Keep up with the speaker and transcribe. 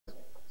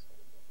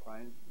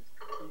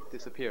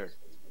disappeared.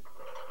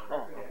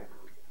 Oh,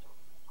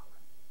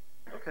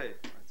 okay,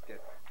 let's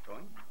get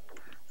going.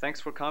 Thanks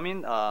for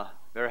coming.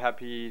 Very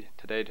happy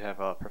today to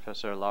have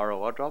Professor Lara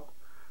Waldrop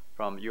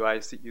from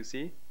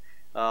UC.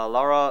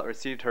 Lara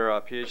received her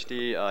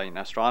PhD in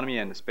astronomy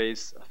and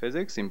space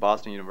physics in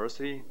Boston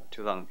University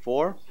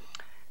 2004.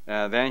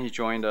 Then he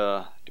joined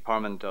the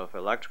Department of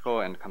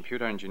Electrical and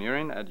Computer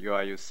Engineering at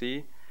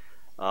UIUC,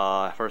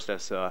 first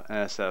as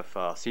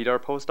NSF CEDAR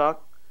postdoc,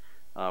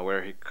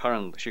 where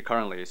she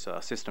currently is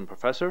assistant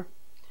professor.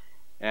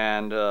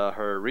 And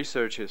her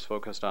research is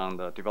focused on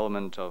the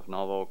development of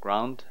novel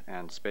ground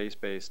and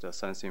space-based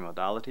sensing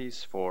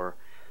modalities for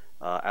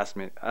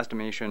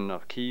estimation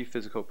of key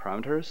physical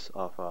parameters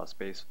of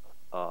space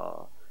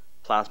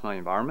plasma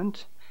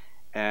environment,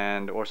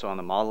 and also on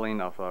the modeling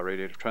of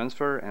radiative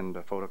transfer and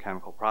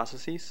photochemical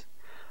processes.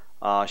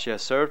 She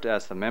has served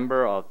as a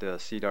member of the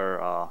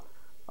CEDAR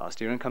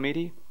steering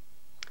committee,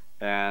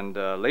 and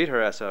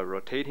later as a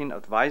rotating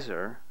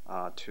advisor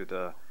to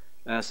the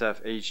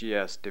NSF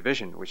AGS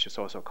division, which is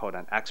also called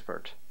an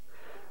expert.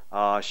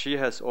 She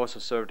has also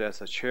served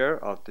as a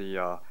chair of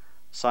the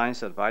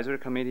Science Advisory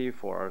Committee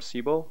for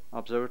Arecibo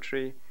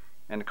Observatory,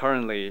 and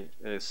currently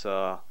is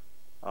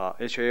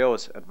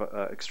HAO's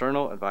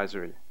External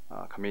Advisory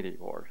Committee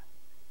board.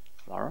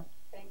 Lara?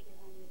 Thank you,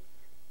 Henry.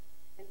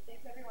 And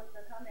thanks everyone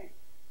for coming.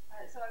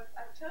 So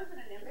I've chosen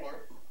an ambitious...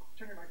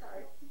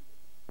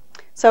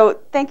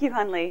 So thank you,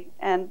 Hunley,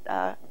 and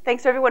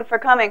thanks everyone for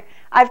coming.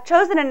 I've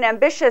chosen an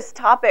ambitious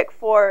topic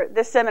for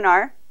this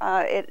seminar.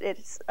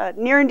 It's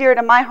near and dear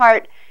to my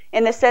heart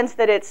in the sense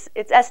that it's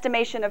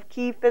estimation of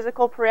key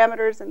physical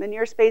parameters in the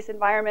near space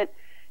environment.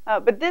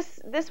 But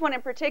this one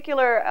in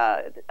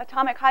particular,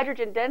 atomic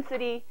hydrogen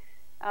density,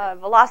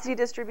 velocity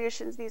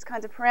distributions, these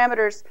kinds of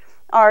parameters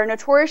are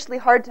notoriously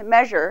hard to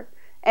measure.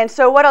 And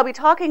so what I'll be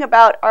talking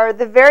about are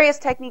the various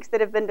techniques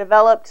that have been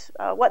developed,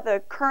 what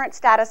the current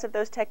status of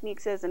those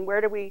techniques is, and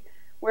where do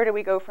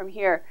we go from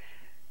here.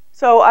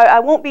 So I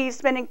won't be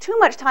spending too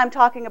much time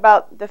talking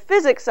about the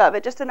physics of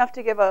it, just enough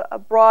to give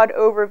a broad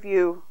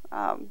overview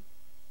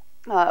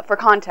for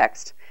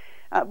context.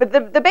 But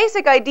the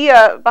basic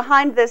idea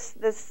behind this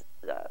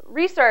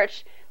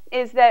research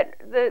is that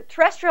the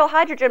terrestrial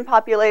hydrogen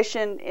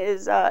population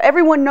is,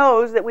 everyone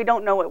knows that we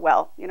don't know it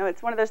well. You know,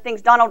 it's one of those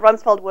things Donald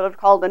Rumsfeld would have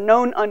called a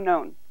known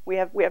unknown. We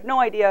have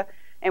no idea,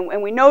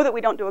 and we know that we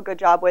don't do a good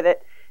job with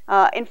it.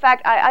 In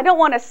fact, I don't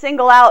want to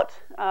single out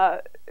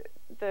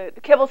the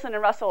Kivelson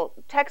and Russell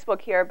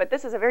textbook here, but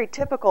this is a very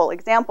typical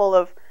example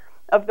of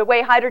the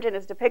way hydrogen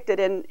is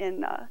depicted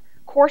in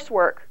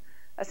coursework,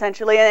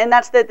 essentially, and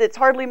that's that it's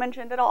hardly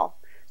mentioned at all.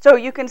 So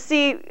you can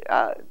see,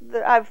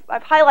 I've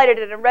highlighted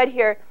it in red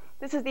here.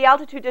 This is the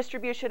altitude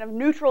distribution of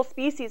neutral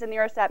species in the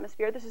Earth's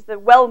atmosphere. This is the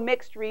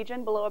well-mixed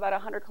region below about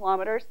 100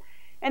 kilometers.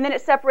 And then it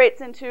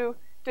separates into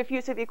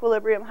diffusive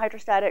equilibrium,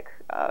 hydrostatic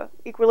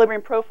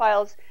equilibrium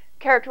profiles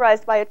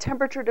characterized by a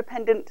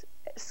temperature-dependent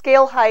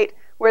scale height,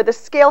 where the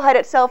scale height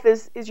itself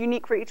is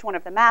unique for each one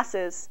of the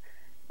masses.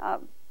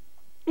 And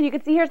you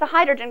can see here's the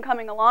hydrogen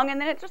coming along, and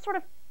then it just sort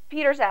of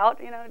peters out.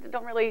 You know,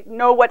 don't really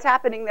know what's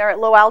happening there at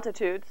low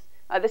altitudes.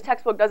 This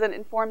textbook doesn't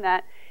inform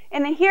that.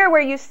 And then here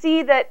where you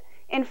see that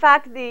in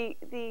fact,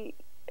 there's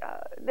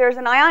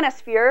an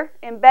ionosphere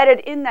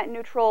embedded in that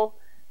neutral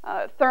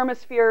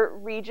thermosphere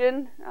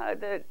region.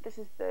 This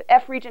is the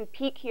F region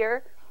peak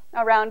here,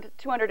 around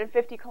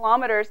 250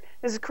 kilometers.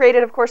 This is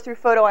created, of course, through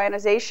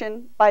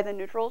photoionization by the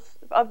neutrals.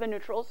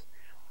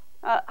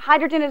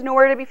 Hydrogen is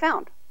nowhere to be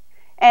found.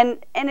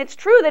 And it's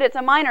true that it's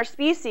a minor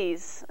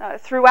species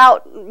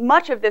throughout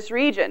much of this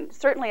region,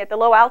 certainly at the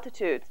low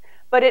altitudes,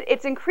 but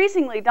it's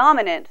increasingly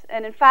dominant.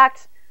 And in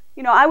fact,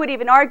 you know, I would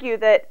even argue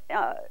that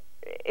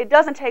it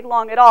doesn't take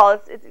long at all.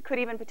 It could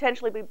even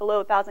potentially be below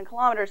 1,000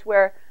 kilometers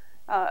where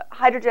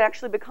hydrogen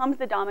actually becomes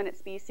the dominant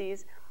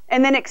species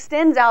and then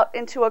extends out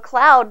into a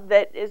cloud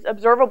that is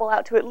observable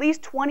out to at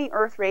least 20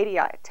 Earth radii,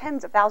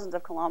 tens of thousands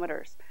of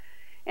kilometers.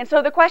 And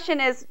so the question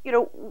is, you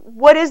know,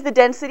 what is the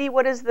density?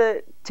 What is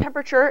the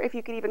temperature, if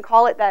you can even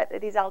call it that,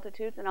 at these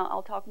altitudes? And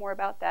I'll talk more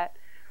about that.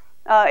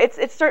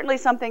 It's certainly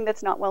something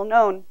that's not well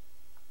known.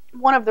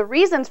 One of the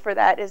reasons for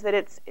that is that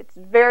it's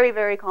very,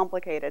 very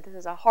complicated. This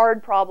is a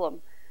hard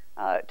problem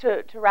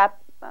to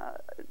wrap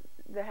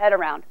the head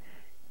around,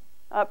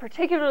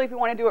 particularly if you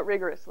want to do it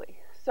rigorously.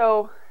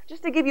 So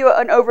just to give you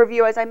an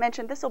overview, as I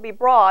mentioned, this will be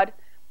broad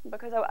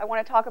because I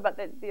want to talk about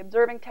the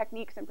observing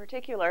techniques in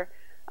particular.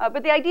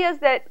 But the idea is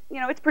that, you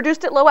know, it's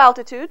produced at low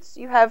altitudes.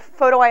 You have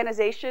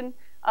photoionization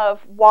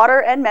of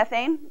water and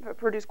methane,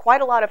 produce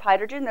quite a lot of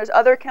hydrogen. There's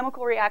other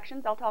chemical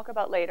reactions I'll talk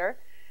about later.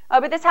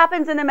 But this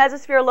happens in the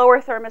mesosphere, lower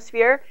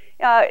thermosphere.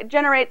 It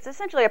generates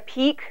essentially a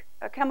peak,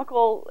 a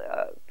chemical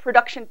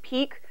production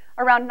peak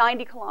around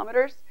 90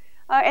 kilometers.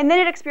 And then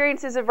it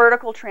experiences a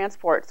vertical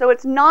transport. So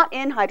it's not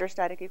in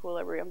hydrostatic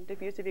equilibrium,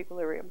 diffusive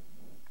equilibrium.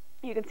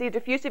 You can see a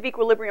diffusive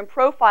equilibrium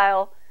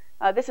profile.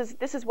 This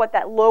is what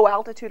that low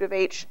altitude of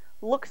H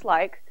looks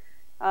like,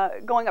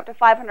 going up to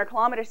 500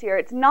 kilometers here.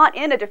 It's not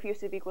in a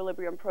diffusive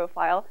equilibrium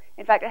profile.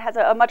 In fact, it has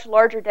a much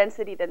larger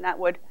density than that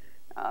would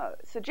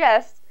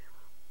suggest.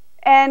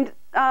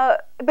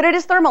 But it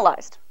is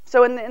thermalized.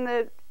 So in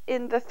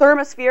the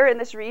thermosphere in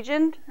this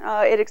region,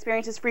 it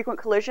experiences frequent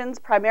collisions,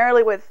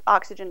 primarily with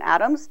oxygen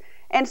atoms.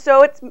 And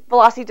so its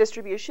velocity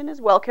distribution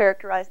is well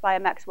characterized by a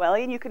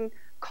Maxwellian. You can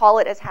call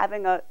it as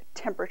having a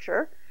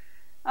temperature.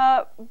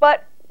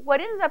 But what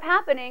ends up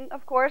happening,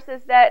 of course,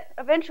 is that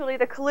eventually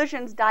the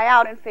collisions die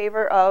out in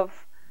favor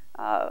of,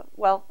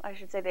 well, I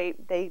should say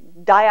they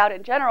die out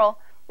in general.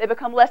 They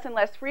become less and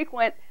less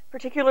frequent,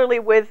 particularly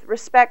with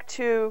respect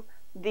to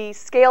the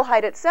scale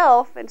height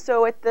itself. And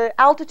so at the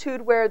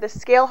altitude where the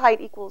scale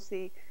height equals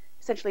the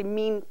essentially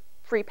mean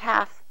free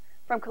path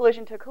from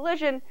collision to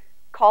collision,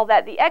 call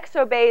that the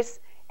exobase.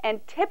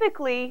 And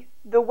typically,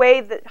 the way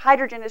that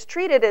hydrogen is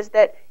treated is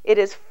that it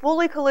is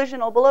fully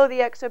collisional below the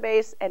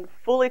exobase and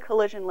fully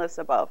collisionless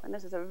above. And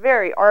this is a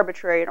very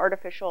arbitrary and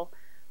artificial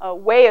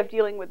way of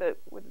dealing with the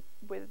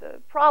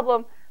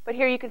problem. But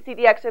here you can see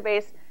the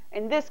exobase.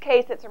 In this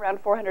case, it's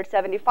around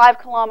 475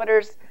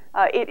 kilometers.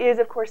 It is,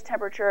 of course,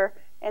 temperature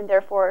and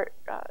therefore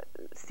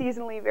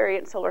seasonally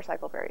variant, solar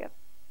cycle variant.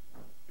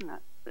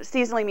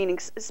 Seasonally meaning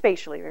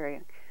spatially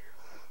variant.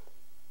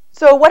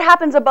 So what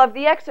happens above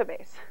the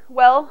exobase?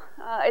 Well,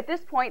 at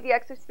this point, the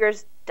exosphere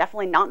is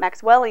definitely not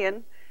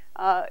Maxwellian.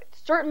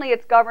 Certainly,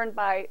 it's governed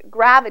by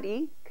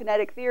gravity,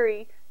 kinetic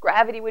theory.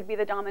 Gravity would be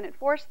the dominant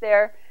force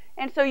there.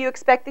 And so you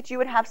expect that you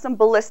would have some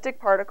ballistic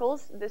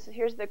particles.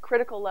 Here's the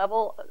critical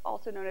level,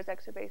 also known as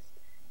exobase,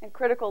 and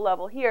critical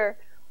level here.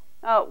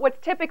 What's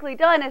typically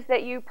done is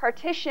that you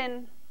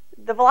partition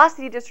the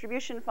velocity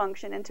distribution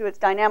function into its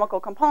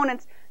dynamical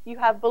components. You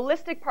have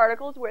ballistic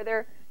particles where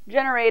they're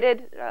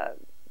generated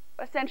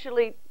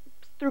essentially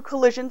through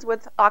collisions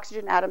with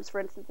oxygen atoms, for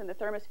instance, in the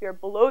thermosphere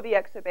below the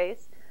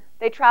exobase.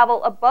 They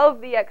travel above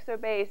the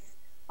exobase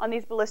on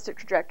these ballistic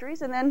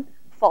trajectories and then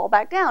fall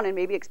back down and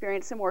maybe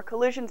experience some more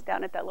collisions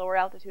down at that lower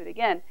altitude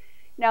again.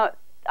 Now,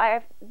 I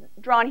have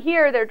drawn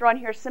here, they're drawn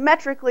here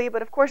symmetrically,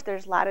 but of course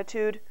there's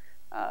latitude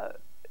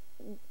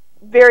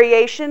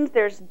variations,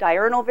 there's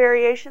diurnal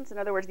variations. In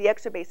other words, the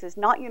exobase is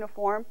not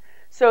uniform,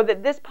 so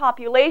that this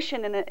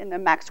population in the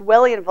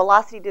Maxwellian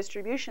velocity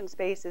distribution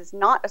space is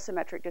not a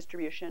symmetric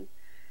distribution.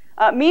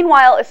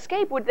 Meanwhile,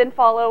 escape would then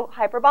follow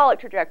hyperbolic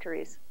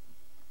trajectories.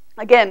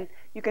 Again,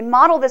 you can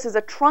model this as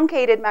a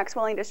truncated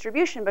Maxwellian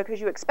distribution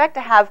because you expect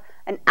to have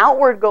an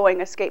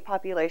outward-going escape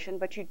population,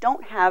 but you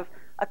don't have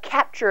a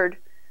captured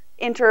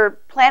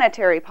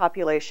interplanetary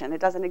population.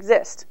 It doesn't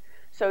exist.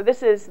 So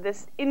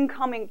this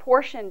incoming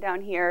portion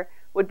down here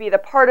would be the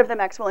part of the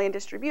Maxwellian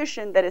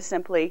distribution that is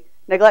simply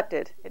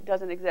neglected. It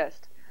doesn't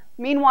exist.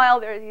 Meanwhile,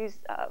 there are these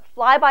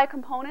flyby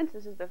components.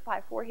 This is the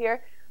 5-4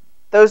 here.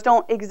 Those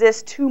don't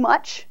exist too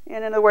much.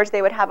 In other words,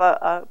 they would have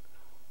a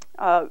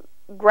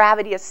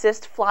gravity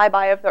assist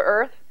flyby of the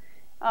Earth.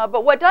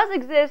 But what does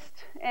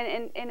exist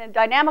in a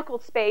dynamical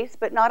space,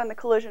 but not in the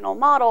collisional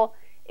model,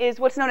 is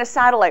what's known as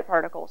satellite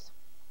particles.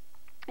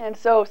 And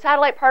so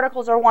satellite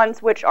particles are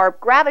ones which are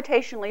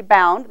gravitationally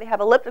bound. They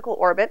have elliptical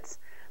orbits,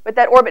 but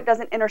that orbit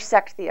doesn't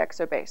intersect the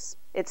exobase.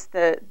 It's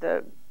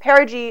the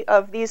perigee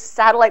of these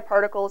satellite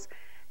particles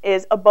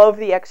is above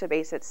the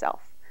exobase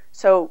itself.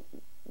 So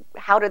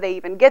how do they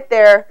even get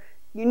there?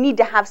 You need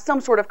to have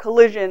some sort of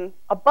collision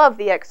above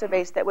the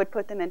exobase that would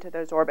put them into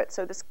those orbits.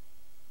 So the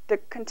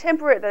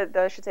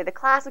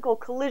classical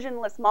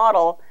collisionless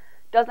model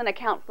doesn't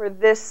account for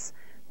this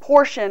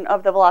portion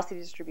of the velocity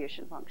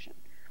distribution function.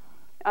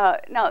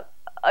 Now,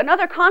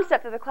 another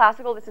concept of the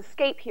classical, this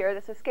escape here,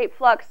 this escape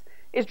flux,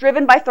 is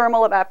driven by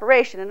thermal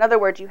evaporation. In other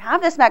words, you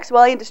have this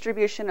Maxwellian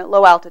distribution at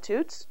low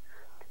altitudes.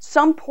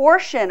 Some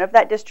portion of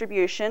that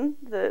distribution,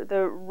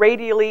 the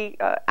radially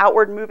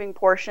outward moving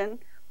portion,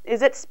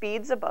 is at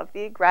speeds above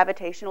the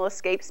gravitational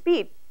escape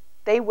speed.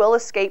 They will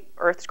escape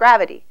Earth's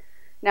gravity.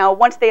 Now,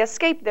 once they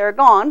escape, they're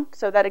gone,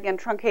 so that again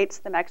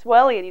truncates the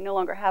Maxwellian. You no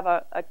longer have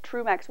a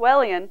true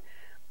Maxwellian.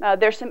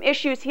 There's some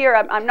issues here.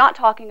 I'm not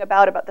talking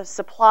about the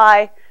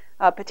supply,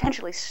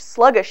 potentially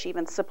sluggish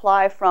even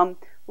supply from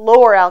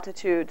lower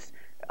altitudes,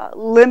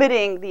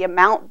 limiting the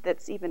amount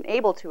that's even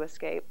able to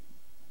escape.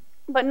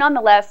 But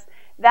nonetheless,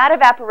 that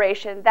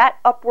evaporation, that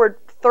upward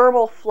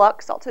thermal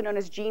flux, also known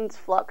as Jeans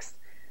flux,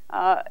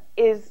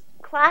 is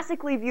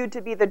classically viewed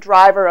to be the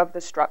driver of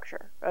the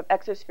structure, of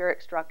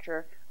exospheric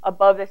structure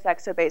above this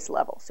exobase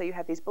level. So you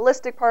have these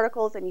ballistic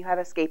particles and you have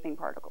escaping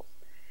particles.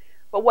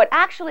 But what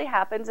actually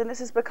happens, and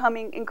this is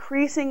becoming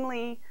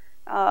increasingly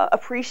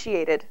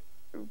appreciated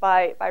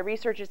by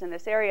researchers in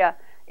this area,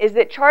 is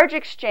that charge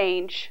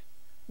exchange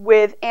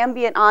with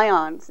ambient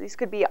ions, these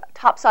could be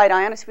topside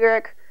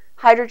ionospheric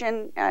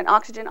hydrogen and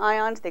oxygen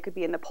ions, they could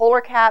be in the polar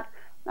cap,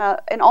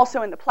 and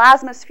also in the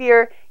plasma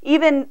sphere,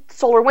 even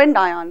solar wind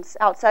ions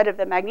outside of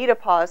the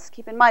magnetopause.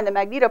 Keep in mind, the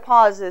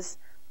magnetopause is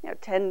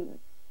 10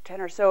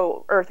 or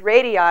so Earth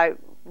radii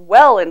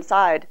well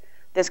inside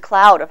this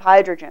cloud of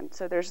hydrogen.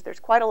 So there's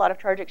quite a lot of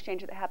charge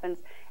exchange that happens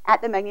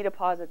at the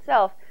magnetopause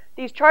itself.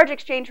 These charge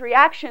exchange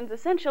reactions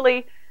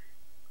essentially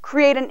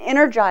create an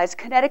energized,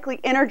 kinetically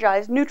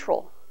energized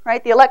neutral,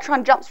 right? The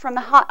electron jumps from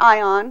the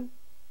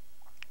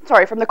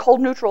from the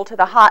cold neutral to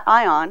the hot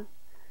ion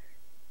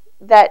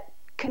that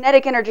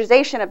kinetic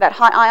energization of that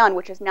hot ion,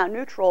 which is now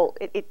neutral,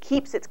 it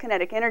keeps its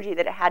kinetic energy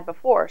that it had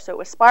before. So it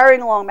was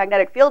spiraling along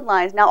magnetic field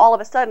lines. Now all of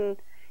a sudden,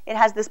 it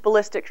has this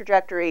ballistic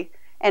trajectory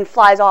and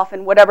flies off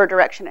in whatever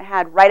direction it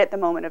had right at the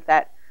moment of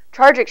that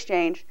charge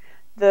exchange.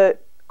 The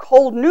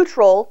cold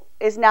neutral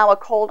is now a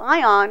cold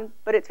ion,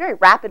 but it's very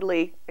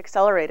rapidly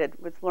accelerated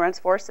with Lorentz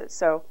forces.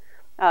 So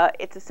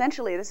it's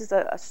essentially, this is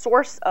a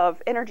source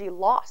of energy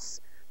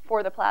loss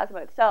for the plasma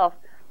itself.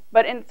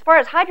 But as far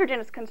as hydrogen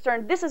is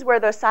concerned, this is where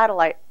those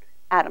satellite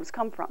atoms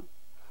come from.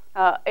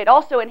 It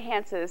also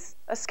enhances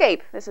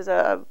escape. This is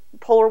a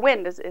polar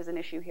wind is an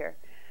issue here.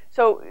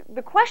 So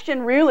the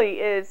question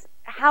really is,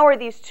 how are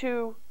these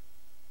two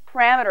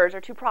parameters or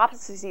two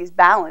processes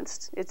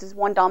balanced? Does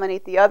one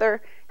dominate the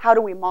other? How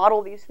do we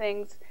model these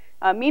things?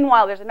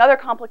 Meanwhile, there's another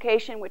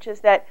complication, which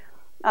is that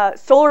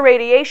solar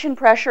radiation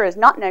pressure is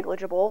not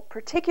negligible,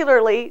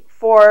 particularly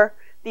for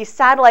these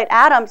satellite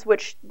atoms,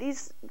 which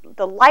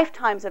the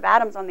lifetimes of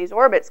atoms on these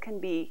orbits can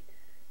be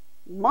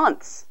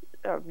months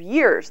or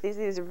years.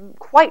 These are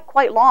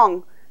quite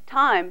long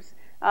times.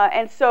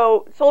 And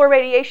so solar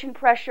radiation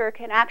pressure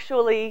can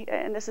actually,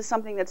 and this is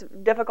something that's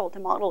difficult to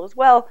model as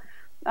well,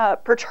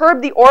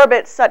 perturb the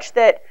orbit such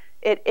that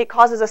it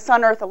causes a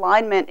Sun-Earth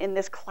alignment in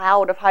this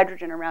cloud of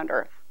hydrogen around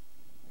Earth.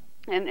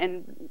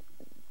 And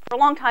for a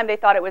long time, they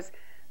thought it was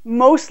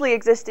mostly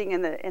existing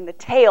in the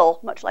tail,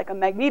 much like a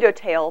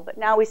magnetotail, but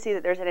now we see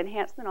that there's an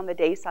enhancement on the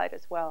day side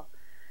as well.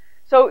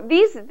 So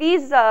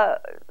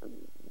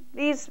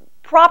these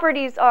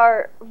properties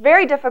are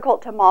very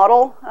difficult to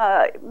model.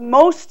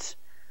 Most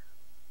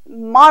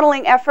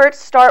modeling efforts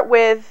start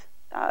with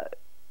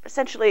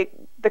essentially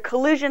the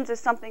collisions is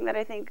something that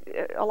I think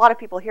a lot of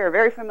people here are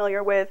very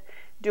familiar with,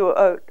 do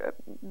a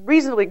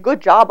reasonably good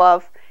job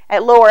of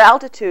at lower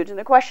altitudes. And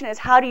the question is,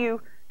 how do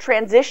you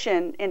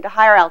transition into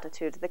higher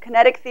altitudes? The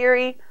kinetic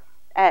theory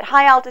at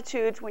high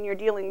altitudes, when you're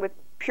dealing with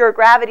pure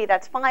gravity,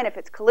 that's fine if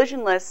it's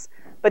collisionless,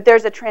 but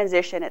there's a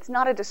transition. It's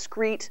not a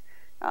discrete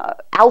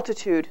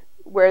altitude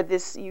where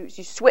you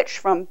switch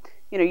from,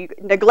 you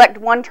neglect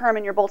one term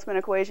in your Boltzmann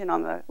equation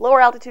on the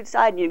lower altitude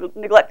side and you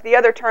neglect the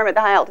other term at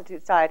the high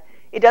altitude side.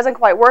 It doesn't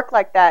quite work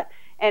like that.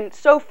 And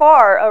so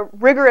far, a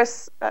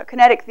rigorous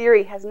kinetic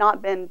theory has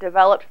not been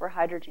developed for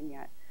hydrogen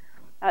yet.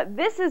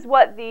 This is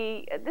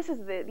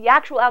the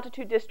actual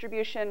altitude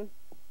distribution,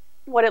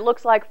 what it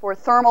looks like for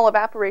thermal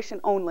evaporation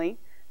only,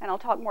 and I'll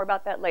talk more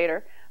about that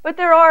later. But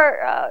there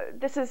are,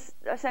 this is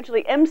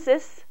essentially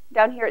MSIS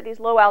down here at these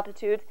low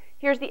altitudes.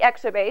 Here's the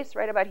exobase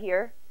right about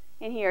here.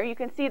 In here, you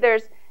can see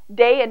there's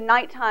day and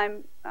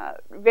nighttime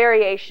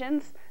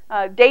variations.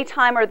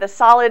 Daytime are the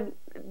solid,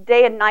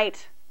 day and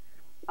night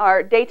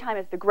are, daytime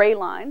is the gray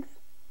lines,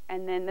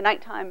 and then the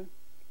nighttime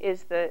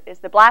is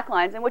the black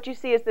lines. And what you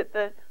see is that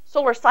the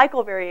solar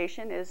cycle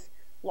variation is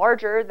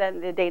larger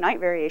than the day-night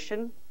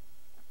variation.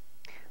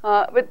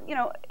 But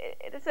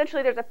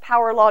essentially there's a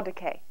power law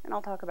decay, and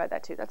I'll talk about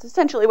that too. That's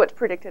essentially what's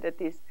predicted at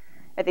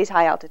these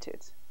high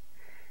altitudes.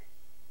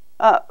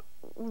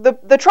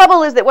 The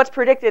trouble is that what's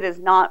predicted is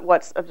not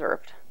what's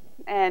observed.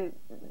 And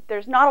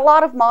there's not a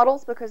lot of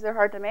models because they're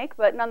hard to make,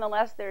 but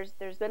nonetheless there's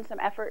been some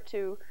effort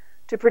to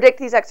predict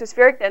these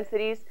exospheric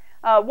densities.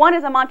 One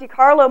is a Monte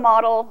Carlo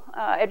model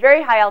at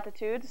very high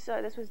altitudes.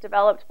 This was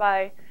developed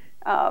by,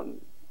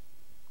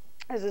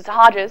 this is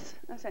Hodges,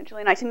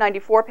 essentially, a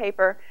 1994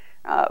 paper,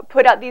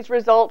 put out these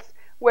results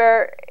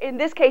where, in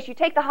this case, you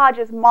take the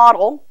Hodges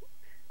model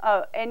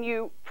and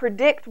you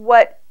predict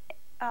what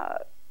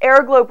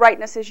air glow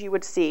brightnesses you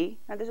would see.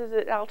 Now,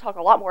 I'll talk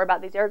a lot more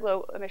about these air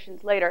glow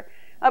emissions later.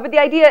 But the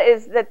idea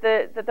is that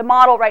the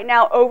model right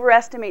now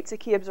overestimates a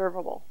key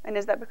observable. And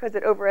is that because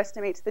it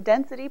overestimates the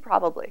density?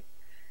 Probably.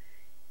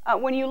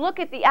 When you look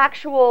at the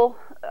actual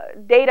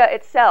data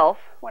itself,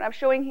 what I'm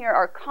showing here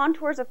are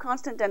contours of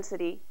constant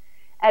density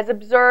as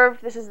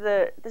observed. This is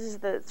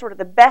the sort of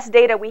the best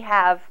data we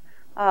have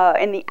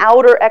in the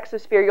outer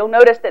exosphere. You'll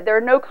notice that there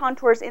are no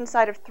contours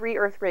inside of 3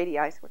 Earth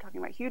radii. So we're talking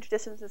about huge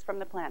distances from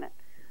the planet.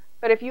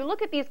 But if you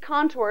look at these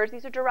contours,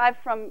 these are derived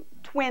from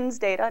TWINS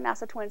data,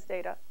 NASA TWINS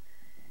data.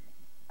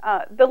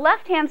 The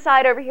left-hand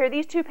side over here,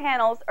 these two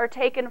panels are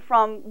taken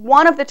from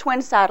one of the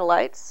twin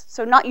satellites,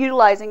 so not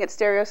utilizing its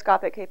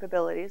stereoscopic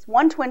capabilities.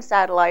 One twin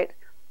satellite,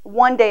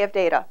 1 day of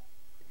data.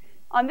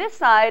 On this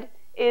side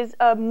is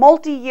a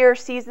multi-year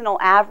seasonal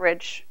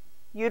average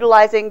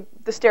utilizing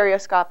the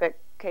stereoscopic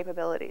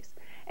capabilities.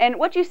 And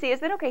what you see is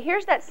that, okay,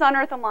 here's that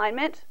Sun-Earth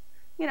alignment.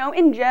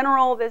 In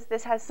general,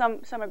 this has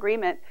some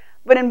agreement.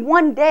 But in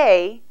 1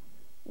 day,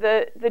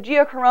 the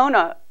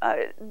geocorona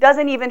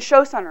doesn't even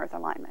show Sun-Earth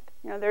alignment.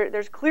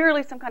 There's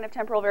clearly some kind of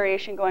temporal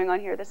variation going on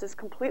here. This is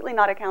completely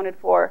not accounted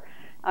for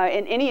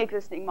in any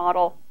existing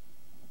model.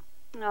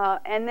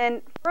 And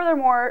then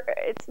furthermore,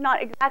 it's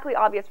not exactly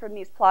obvious from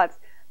these plots,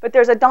 but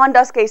there's a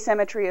dawn-dusk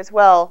asymmetry as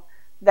well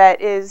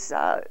that is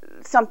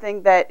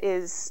something that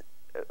is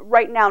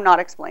right now not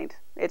explained.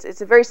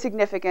 It's a very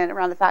significant,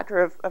 around the factor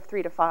of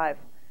 3 to 5,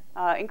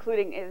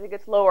 including, as it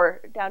gets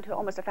lower, down to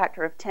almost a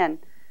factor of 10,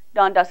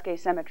 dawn-dusk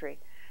asymmetry.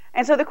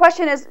 And so the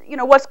question is,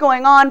 what's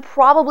going on?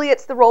 Probably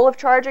it's the role of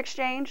charge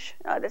exchange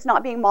that's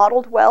not being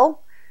modeled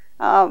well.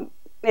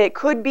 It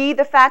could be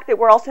the fact that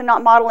we're also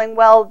not modeling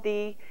well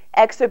the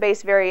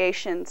exobase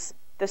variations,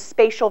 the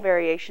spatial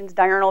variations,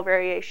 diurnal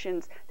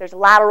variations. There's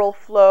lateral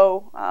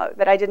flow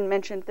that I didn't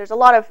mention. There's a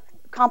lot of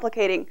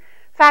complicating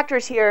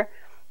factors here.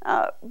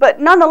 But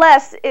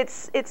nonetheless,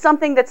 it's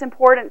something that's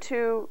important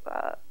to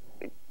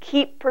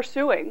keep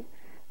pursuing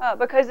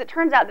because it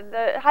turns out that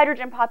the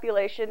hydrogen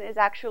population is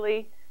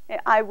actually,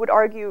 I would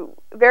argue,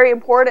 very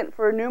important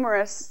for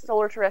numerous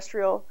solar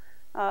terrestrial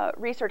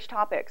research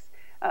topics.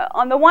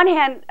 On the one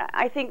hand,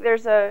 I think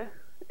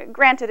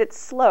granted it's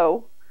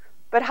slow,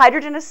 but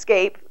hydrogen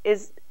escape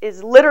is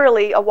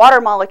literally a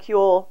water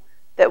molecule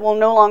that will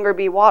no longer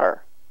be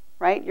water,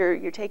 right?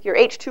 You take your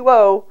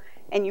H2O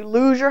and you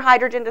lose your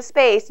hydrogen to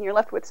space and you're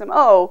left with some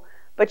O,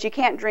 but you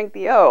can't drink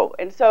the O.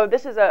 And so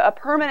this is a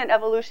permanent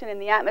evolution in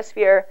the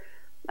atmosphere.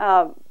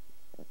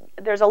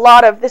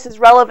 This is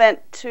relevant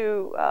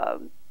to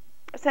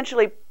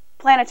essentially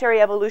planetary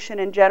evolution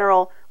in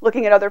general,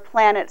 looking at other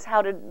planets,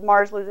 how did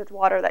Mars lose its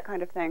water, that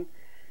kind of thing.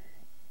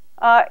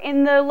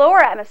 In the lower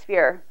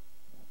atmosphere,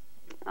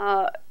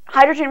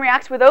 hydrogen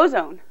reacts with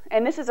ozone,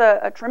 and this is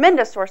a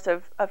tremendous source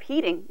of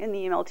heating in the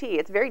MLT.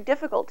 It's very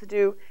difficult to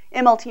do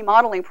MLT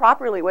modeling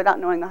properly without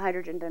knowing the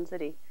hydrogen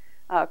density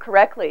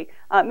correctly.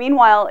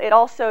 Meanwhile,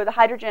 the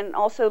hydrogen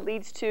also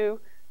leads to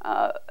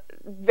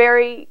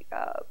very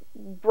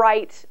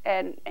bright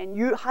and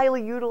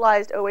highly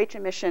utilized OH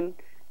emission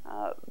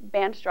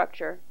band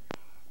structure.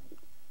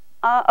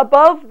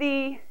 Above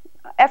the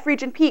F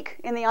region peak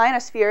in the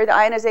ionosphere, the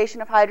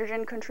ionization of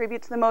hydrogen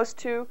contributes the most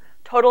to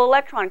total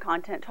electron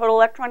content. Total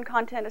electron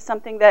content is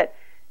something that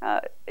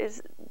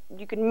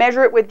you can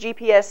measure it with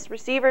GPS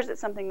receivers.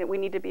 It's something that we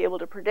need to be able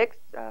to predict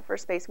for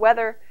space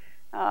weather.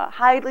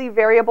 Highly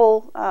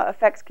variable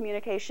affects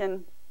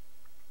communication,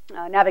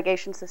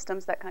 navigation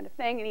systems, that kind of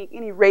thing,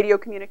 any radio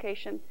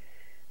communication.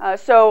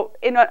 So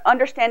in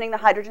understanding the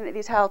hydrogen at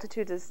these high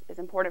altitudes is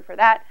important for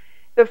that.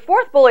 The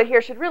fourth bullet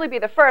here should really be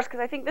the first,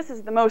 because I think this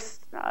is the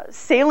most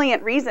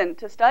salient reason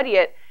to study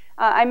it.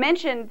 I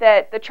mentioned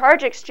that the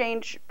charge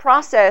exchange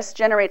process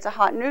generates a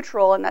hot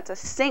neutral, and that's a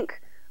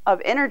sink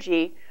of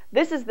energy.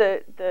 This is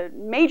the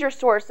major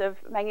source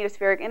of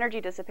magnetospheric energy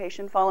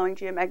dissipation following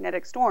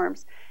geomagnetic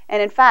storms. And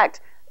in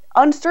fact,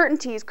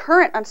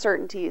 current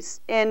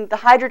uncertainties in the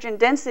hydrogen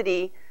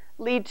density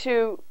lead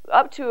to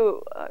up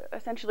to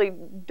essentially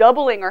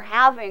doubling or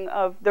halving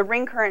of the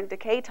ring current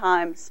decay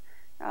times,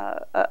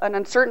 an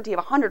uncertainty of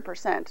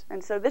 100%.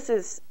 And so this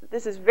is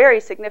very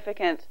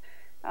significant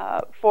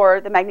for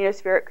the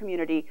magnetospheric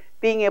community,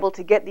 being able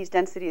to get these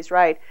densities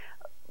right.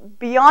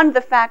 Beyond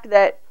the fact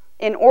that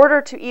in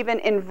order to even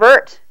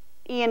invert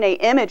ENA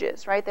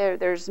images, right,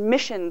 there's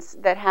missions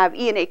that have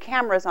ENA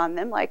cameras on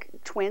them, like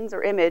TWINS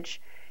or IMAGE.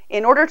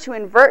 In order to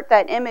invert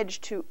that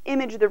image to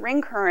image the ring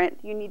current,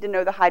 you need to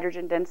know the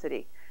hydrogen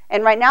density.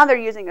 And right now they're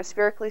using a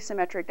spherically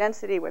symmetric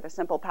density with a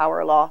simple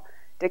power law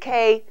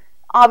decay.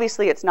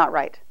 Obviously, it's not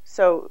right.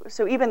 So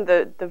even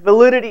the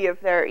validity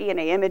of their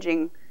ENA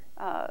imaging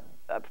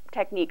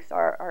techniques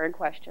are in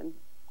question.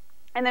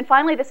 And then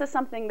finally, this is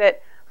something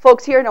that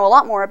folks here know a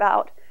lot more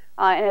about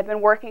and have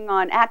been working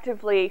on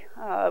actively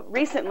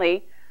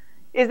recently,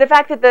 is the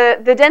fact that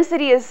the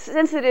density is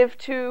sensitive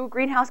to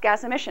greenhouse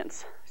gas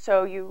emissions.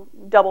 So you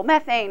double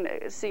methane,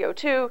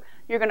 CO2,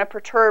 you're going to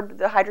perturb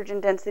the hydrogen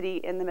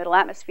density in the middle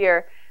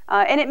atmosphere.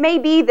 And it may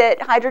be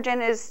that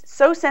hydrogen is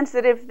so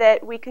sensitive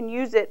that we can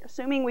use it,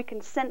 assuming we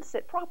can sense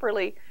it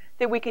properly,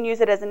 that we can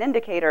use it as an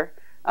indicator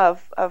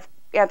of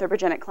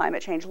anthropogenic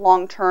climate change,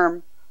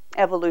 long-term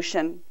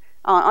evolution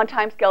on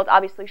timescales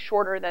obviously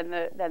shorter than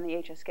the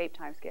H-escape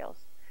timescales.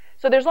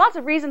 So there's lots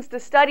of reasons to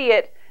study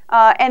it,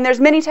 and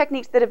there's many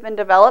techniques that have been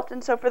developed.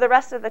 And so for the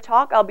rest of the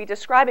talk, I'll be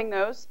describing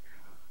those.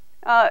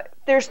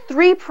 There's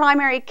three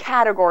primary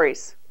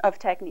categories of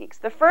techniques.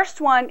 The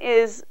first one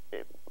is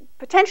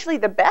potentially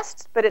the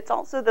best, but it's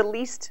also the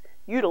least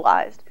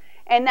utilized.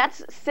 And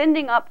that's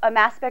sending up a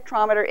mass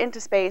spectrometer into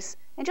space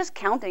and just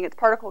counting. It's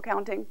particle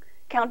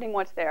counting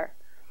what's there.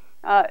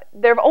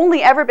 There have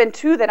only ever been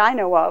two that I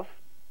know of.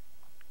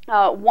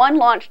 One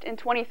launched in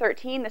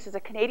 2013. This is a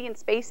Canadian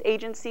Space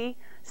Agency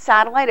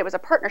satellite. It was a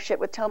partnership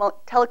with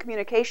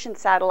telecommunications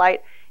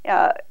satellite.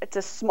 It's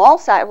a small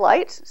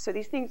satellite, so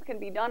these things can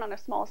be done on a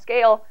small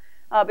scale.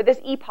 But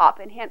this EPOP,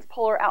 Enhanced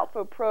Polar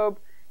Outflow Probe,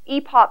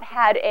 EPOP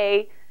had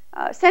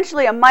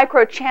essentially a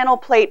micro-channel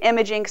plate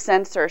imaging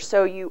sensor.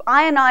 So you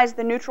ionize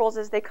the neutrals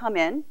as they come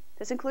in.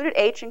 This included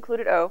H,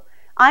 included O.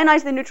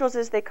 Ionize the neutrals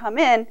as they come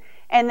in,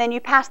 and then you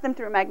pass them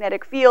through a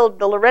magnetic field.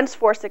 The Lorentz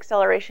force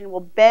acceleration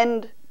will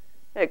bend,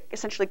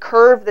 essentially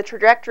curve the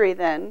trajectory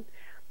then.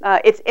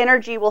 Its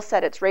energy will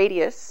set its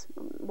radius,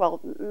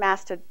 well,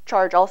 mass to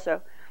charge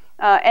also.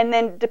 And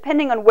then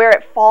depending on where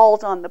it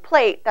falls on the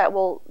plate, that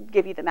will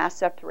give you the mass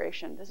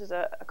separation. This is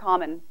a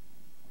common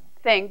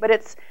thing, but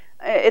it's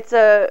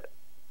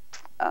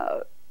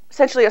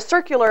essentially a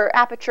circular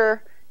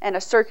aperture and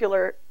a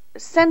circular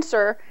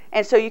sensor,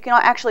 and so you can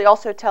actually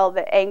also tell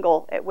the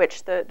angle at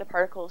which the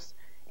particles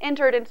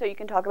entered, and so you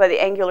can talk about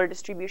the angular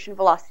distribution,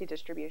 velocity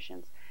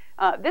distributions.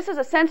 This is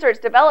a sensor. It's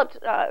developed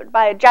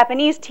by a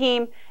Japanese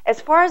team.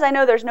 As far as I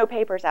know, there's no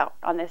papers out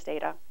on this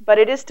data, but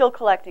it is still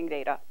collecting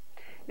data.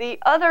 The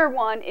other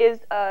one is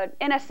an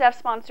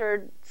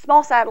NSF-sponsored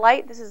small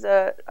satellite. This is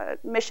a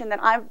mission that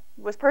I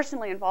was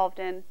personally involved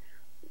in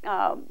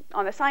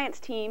on the science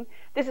team.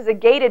 This is a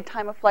gated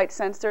time-of-flight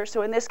sensor.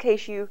 So in this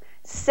case, you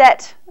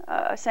set,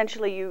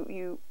 essentially,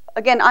 you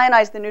again,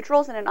 ionize the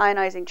neutrals in an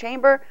ionizing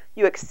chamber.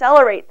 You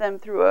accelerate them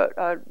through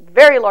a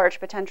very large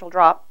potential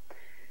drop,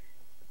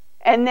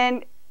 and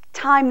then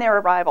time their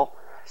arrival.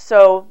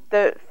 So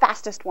the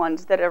fastest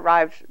ones that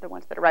arrived, the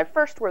ones that arrived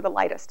first, were the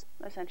lightest,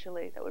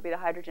 essentially. That would be the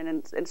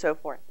hydrogen and so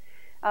forth.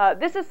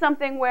 This is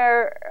something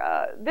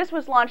where this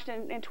was launched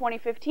in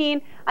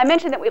 2015. I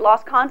mentioned that we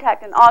lost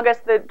contact in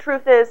August. The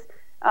truth is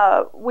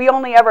we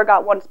only ever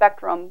got one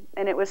spectrum,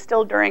 and it was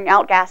still during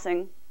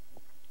outgassing.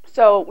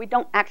 So we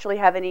don't actually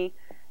have any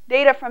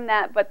data from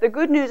that. But the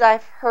good news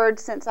I've heard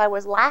since I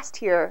was last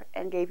here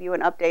and gave you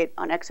an update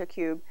on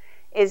ExoCube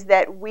is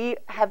that we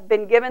have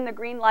been given the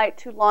green light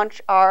to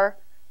launch our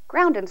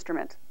ground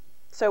instrument.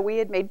 So we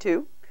had made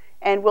two,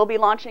 and we'll be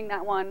launching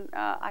that one,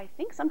 I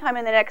think, sometime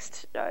in the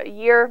next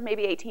year,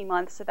 maybe 18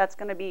 months. So that's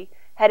going to be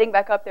heading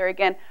back up there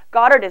again.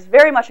 Goddard is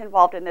very much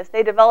involved in this.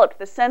 They developed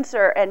the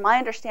sensor, and my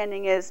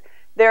understanding is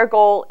their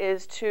goal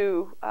is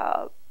to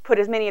put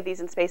as many of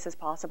these in space as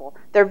possible.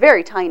 They're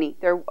very tiny.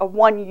 They're a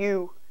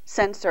 1U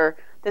sensor.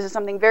 This is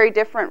something very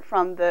different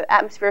from the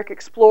atmospheric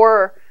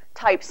explorer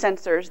type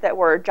sensors that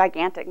were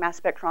gigantic mass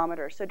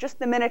spectrometers. So just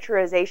the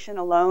miniaturization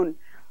alone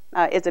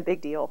is a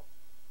big deal.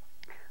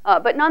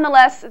 But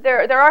nonetheless,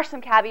 there are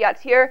some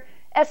caveats here.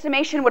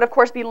 Estimation would, of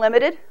course, be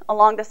limited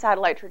along the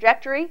satellite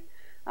trajectory,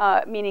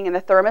 meaning in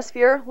the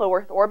thermosphere, low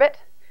Earth orbit.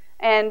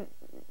 And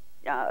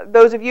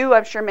those of you,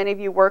 I'm sure many of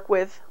you work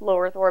with low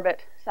Earth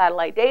orbit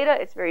satellite data.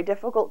 It's very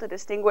difficult to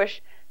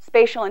distinguish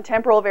spatial and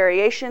temporal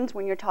variations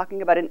when you're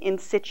talking about an in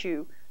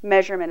situ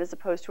measurement as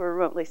opposed to a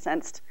remotely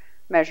sensed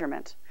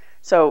measurement.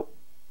 So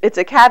it's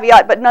a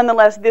caveat, but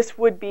nonetheless, this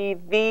would be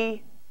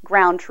the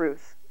ground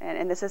truth.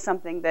 And this is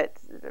something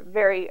that's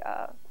very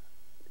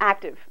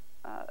active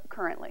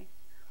currently.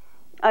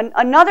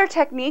 Another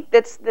technique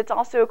that's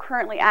also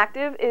currently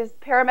active is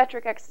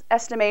parametric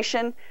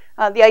estimation.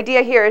 The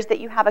idea here is that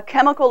you have a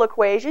chemical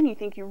equation. You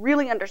think you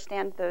really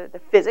understand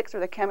the physics or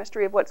the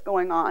chemistry of what's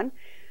going on.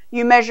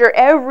 You measure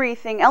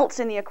everything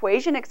else in the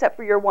equation except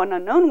for your one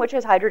unknown, which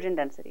is hydrogen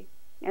density.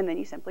 And then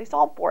you simply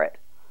solve for it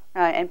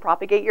and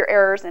propagate your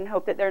errors and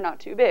hope that they're not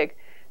too big.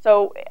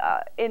 So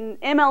in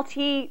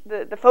MLT,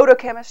 the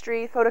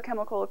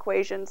photochemical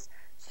equations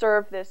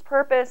serve this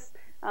purpose.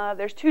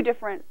 There's two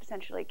different,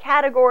 essentially,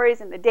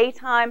 categories. In the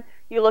daytime,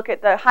 you look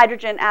at the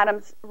hydrogen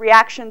atoms'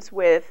 reactions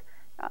with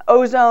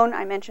ozone.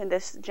 I mentioned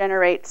this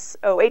generates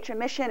OH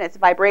emission. It's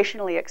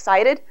vibrationally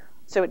excited,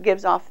 so it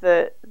gives off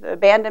the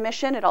band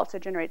emission. It also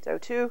generates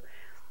O2.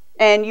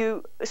 And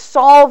you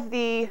solve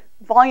the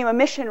volume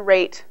emission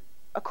rate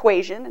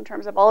equation in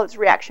terms of all its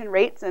reaction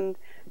rates and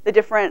the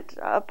different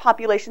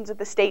populations of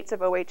the states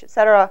of OH, et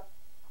cetera.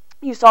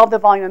 You solve the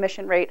volume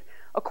emission rate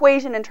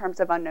equation in terms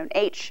of unknown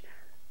H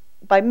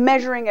by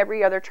measuring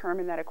every other term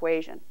in that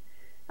equation,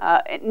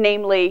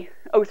 namely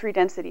O3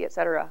 density, et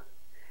cetera.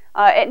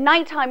 At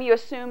nighttime, you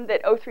assume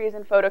that O3 is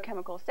in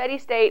photochemical steady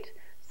state.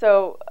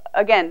 So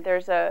again,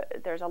 there's a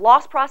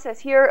loss process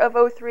here of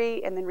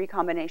O3, and then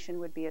recombination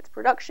would be its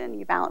production.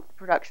 You balance the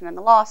production and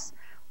the loss,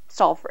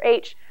 solve for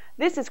H.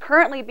 This is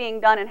currently being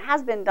done and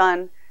has been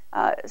done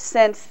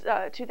since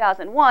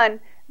 2001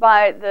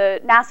 by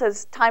the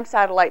NASA's time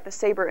satellite, the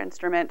SABRE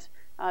instrument.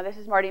 This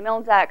is Marty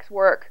Milzak's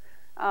work.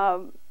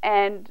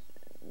 And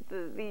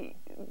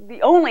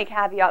the only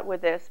caveat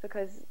with this,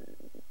 because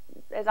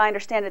as I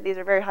understand it, these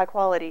are very high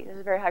quality. This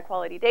is very high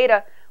quality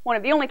data. One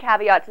of the only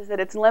caveats is that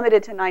it's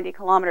limited to 90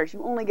 kilometers.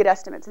 You only get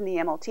estimates in the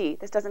MLT.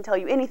 This doesn't tell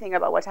you anything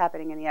about what's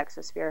happening in the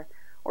exosphere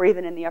or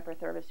even in the upper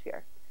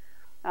thermosphere.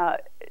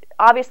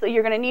 Obviously,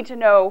 you're going to need to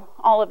know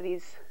all of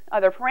these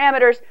other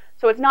parameters,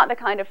 so it's not the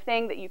kind of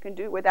thing that you can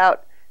do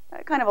without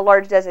kind of a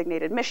large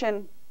designated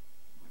mission.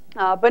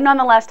 But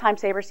nonetheless, Time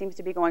Saver seems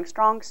to be going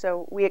strong,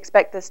 so we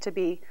expect this to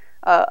be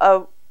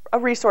a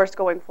resource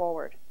going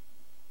forward.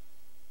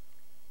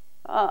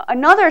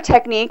 Another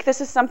technique,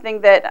 this is something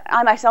that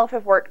I myself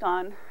have worked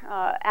on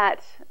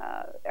at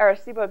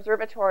Arecibo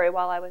Observatory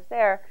while I was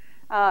there,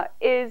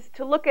 is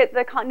to look at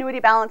the continuity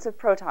balance of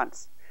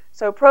protons.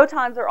 So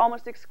protons are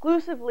almost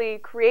exclusively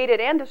created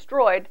and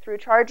destroyed through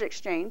charge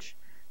exchange.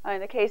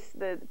 In the case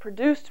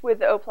produced with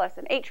the O plus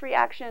and H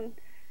reaction,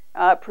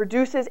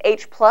 produces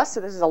H plus, so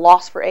this is a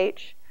loss for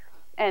H.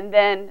 And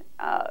then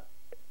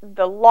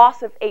the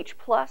loss of H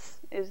plus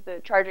is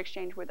the charge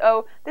exchange with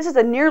O. This is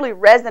a nearly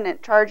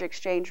resonant charge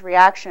exchange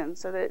reaction,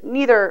 so that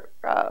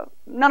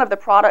none of the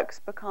products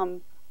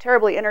become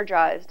terribly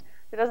energized.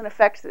 It doesn't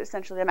affect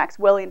essentially the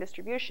Maxwellian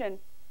distribution.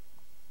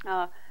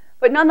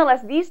 But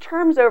nonetheless, these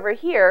terms over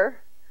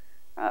here,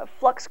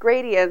 flux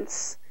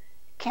gradients,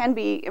 can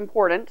be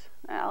important.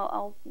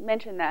 I'll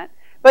mention that.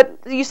 But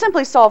you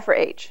simply solve for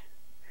H.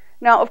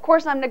 Now, of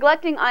course, I'm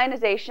neglecting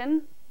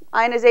ionization.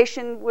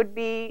 Ionization would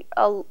be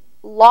a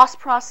loss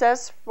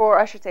process for,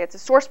 I should say, it's a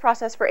source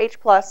process for H+,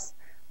 loss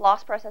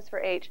process for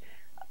H.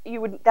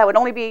 That would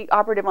only be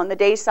operative on the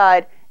day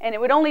side, and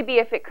it would only be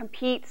if it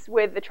competes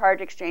with the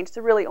charge exchange,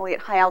 so really only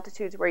at high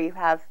altitudes where you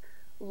have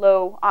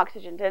low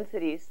oxygen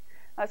densities.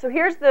 So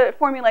here's the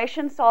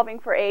formulation solving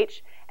for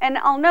H, and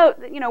I'll note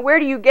that, where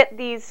do you get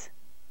these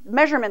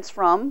measurements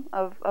from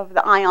of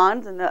the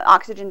ions and the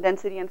oxygen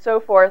density and so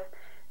forth?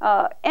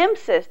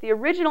 EMSIS, the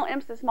original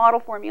EMSIS model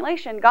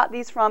formulation, got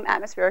these from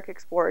Atmospheric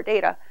Explorer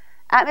data.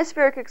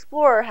 Atmospheric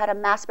Explorer had a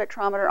mass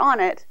spectrometer on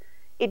it.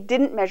 It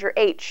didn't measure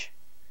H.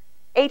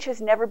 H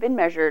has never been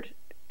measured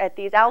at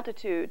these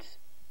altitudes,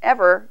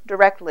 ever,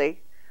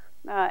 directly.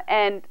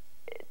 And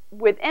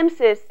with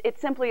EMSIS, it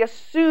simply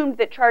assumed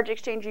that charge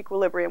exchange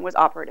equilibrium was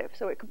operative,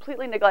 so it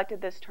completely neglected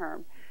this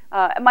term.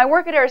 My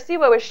work at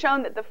Arecibo has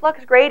shown that the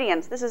flux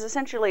gradients, this is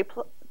essentially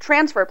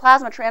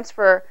plasma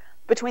transfer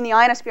between the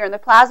ionosphere and the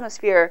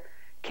plasmasphere,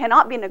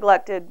 cannot be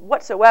neglected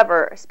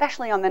whatsoever,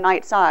 especially on the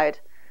night side.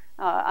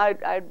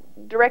 I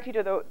direct you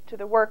to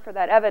the work for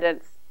that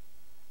evidence.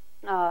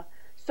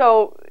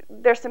 So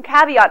there's some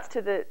caveats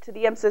to the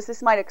EMSIS.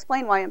 This might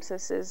explain why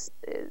EMSIS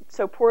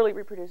so poorly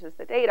reproduces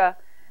the data.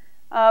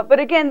 But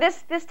again,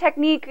 this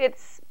technique,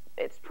 it's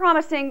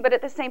promising, but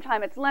at the same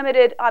time it's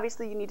limited.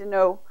 Obviously, you need to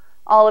know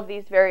all of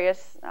these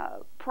various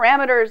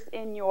parameters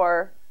in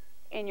your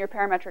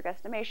parametric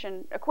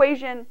estimation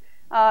equation.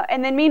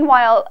 And then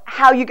meanwhile,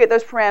 how you get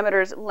those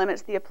parameters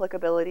limits the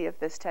applicability of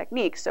this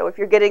technique. So if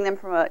you're getting them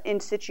from an in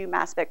situ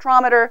mass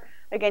spectrometer,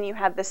 again, you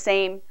have the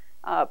same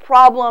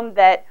problem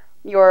that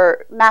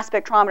your mass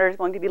spectrometer is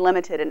going to be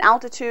limited in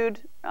altitude,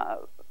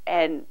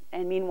 and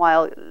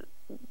meanwhile,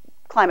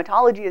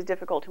 climatology is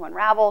difficult to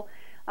unravel.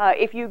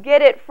 If you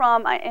get it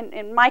from,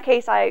 in my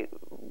case, I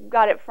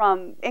got it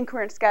from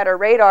incoherent scatter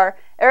radar.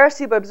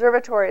 Arecibo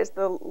Observatory is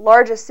the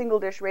largest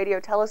single-dish radio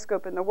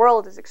telescope in the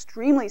world. It's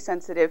extremely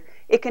sensitive.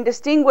 It can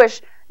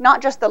distinguish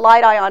not just the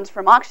light ions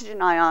from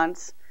oxygen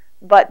ions,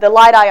 but the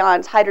light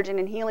ions, hydrogen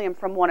and helium,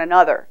 from one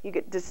another. You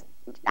get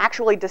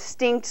actually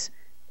distinct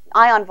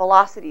ion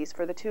velocities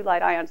for the two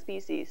light ion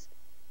species.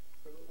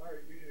 So, Larry,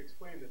 you should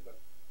explain that the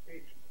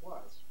H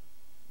plus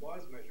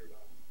was measured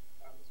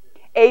on atmosphere.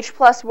 H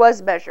plus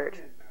was measured.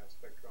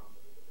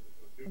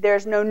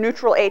 There's no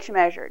neutral H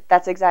measured.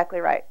 That's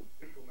exactly right.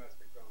 Neutral mass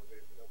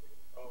spectrometry.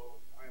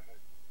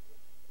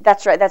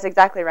 That's right. That's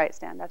exactly right,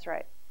 Stan. That's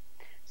right.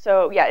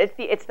 So yeah,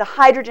 it's the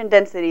hydrogen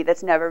density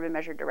that's never been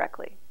measured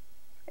directly,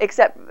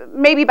 except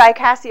maybe by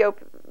Casio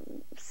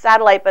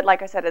satellite. But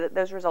like I said,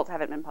 those results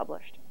haven't been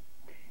published.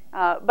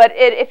 But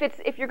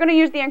if you're going to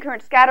use the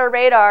incoherent scatter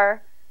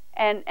radar,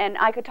 and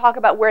I could talk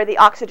about where the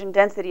oxygen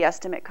density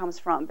estimate comes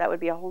from, that would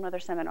be a whole other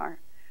seminar.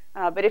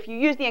 But if you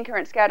use the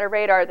incoherent scatter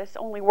radar, this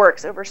only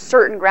works over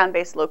certain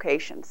ground-based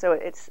locations. So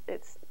it's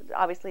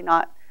obviously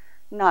not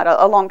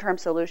a long-term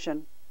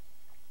solution.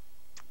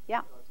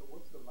 Yeah. So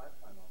what's the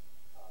lifetime of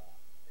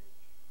H?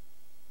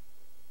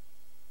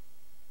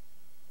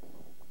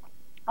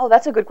 Oh,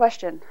 that's a good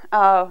question.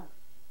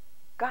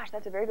 Gosh,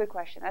 that's a very good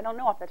question. I don't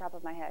know off the top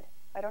of my head.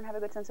 I don't have a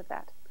good sense of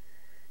that.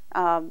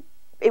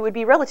 It would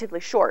be relatively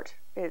short.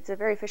 It's a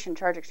very efficient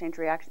charge exchange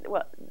reaction.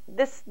 Well,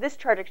 this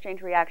charge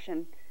exchange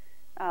reaction.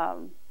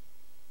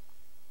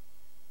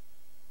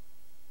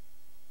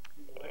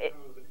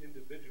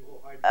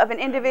 Of an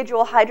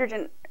individual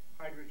hydrogen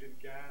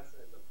gas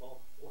and the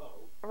bulk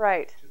flow.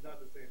 Right. Which is not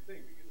the same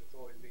thing because it's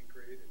always being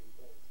created and it's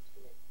always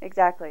destroyed.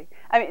 Exactly.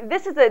 I mean,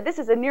 this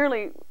is a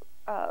nearly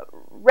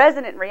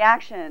resonant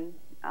reaction,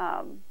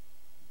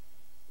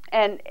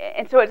 and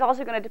so it's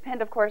also going to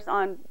depend, of course,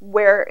 on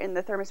where in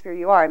the thermosphere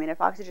you are. I mean,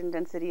 if oxygen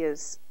density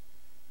is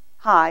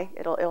high,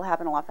 it'll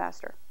happen a lot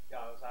faster. Yeah,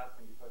 I was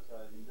asking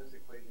because in this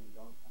equation you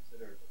don't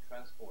consider the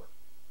transport,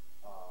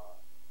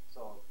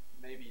 so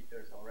maybe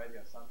there's already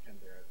assumption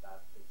there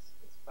that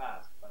it's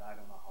fast, but I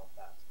don't know how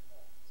fast,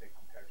 say,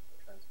 compared to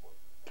the transport.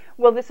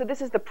 Well, so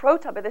this is the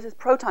proton, but this is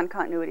proton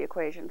continuity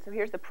equation. So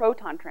here's the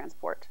proton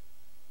transport,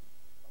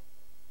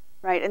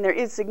 right? And there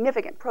is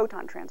significant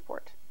proton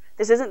transport.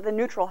 This isn't the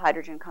neutral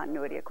hydrogen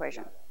continuity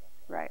equation,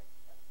 right?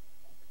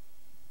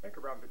 Think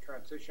around the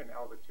transition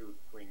altitude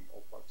between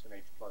O plus and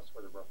H plus,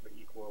 where they're roughly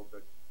equal,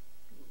 but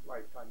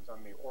lifetime's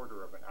on the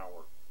order of an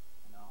hour.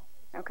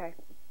 No. Okay.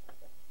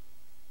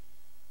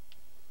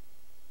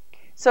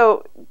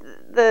 So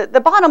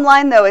the bottom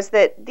line, though, is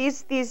that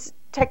these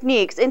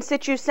techniques, in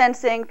situ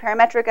sensing,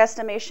 parametric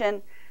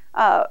estimation,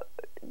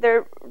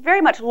 they're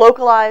very much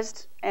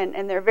localized,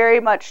 and they're very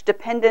much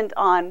dependent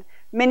on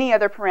many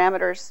other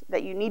parameters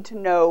that you need to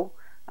know.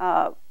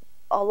 A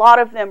lot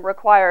of them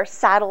require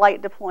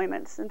satellite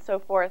deployments and so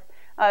forth.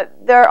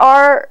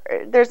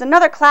 There's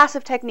another class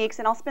of techniques,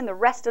 and I'll spend the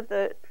rest of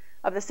the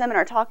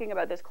seminar talking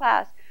about this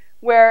class,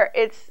 where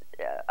it's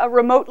a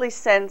remotely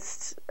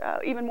sensed,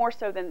 even more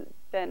so than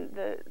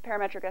the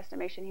parametric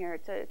estimation here.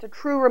 It's a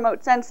true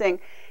remote sensing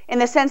in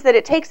the sense that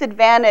it takes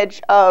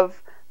advantage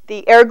of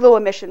the air glow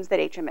emissions that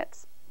H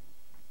emits.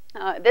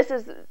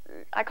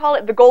 I call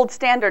it the gold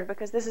standard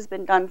because this has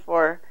been done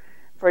for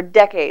for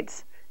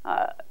decades,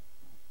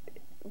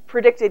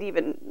 predicted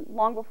even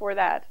long before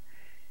that.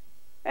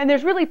 And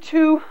there's really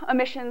two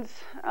emissions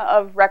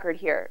of record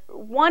here.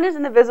 One is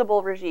in the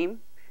visible regime.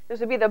 This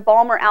would be the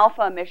Balmer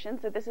alpha emission.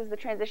 So this is the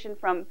transition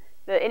from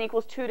the n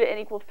equals 2 to n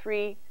equals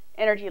 3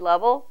 energy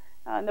level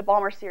in the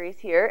Balmer series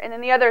here. And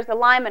then the other is the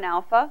Lyman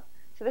alpha.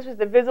 So this was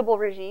the visible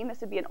regime. This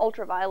would be an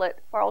ultraviolet,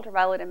 far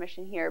ultraviolet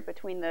emission here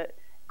between the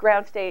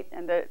ground state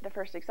and the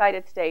first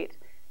excited state,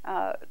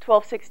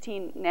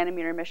 1216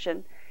 nanometer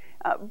emission.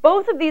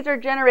 Both of these are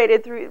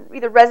generated through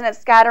either resonant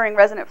scattering,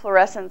 resonant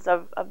fluorescence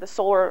of the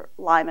solar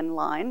Lyman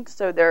line.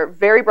 So they're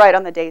very bright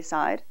on the day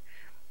side.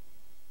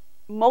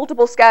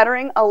 Multiple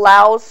scattering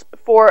allows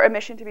for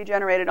emission to be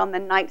generated on the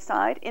night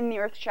side in the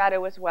Earth's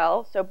shadow as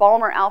well. So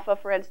Balmer alpha,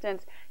 for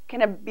instance,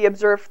 can be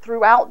observed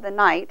throughout the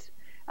night.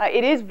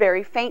 It is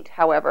very faint,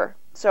 however.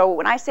 So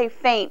when I say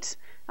faint,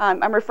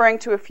 I'm referring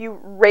to a few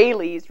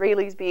Rayleighs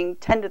being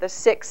 10 to the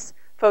 6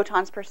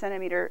 photons per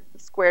centimeter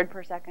squared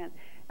per second.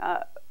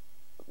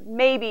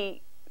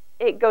 Maybe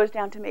it goes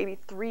down to maybe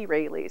 3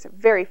 Rayleighs,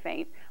 very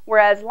faint,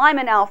 whereas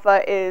Lyman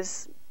alpha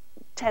is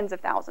tens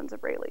of thousands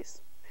of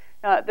Rayleighs.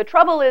 The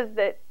trouble is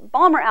that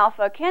Balmer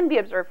alpha can be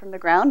observed from the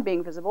ground,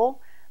 being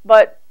visible,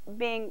 but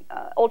being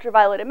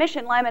ultraviolet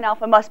emission, Lyman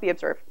alpha must be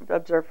observed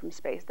from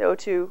space. The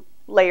O2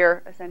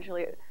 layer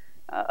essentially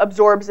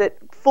absorbs it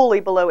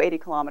fully below 80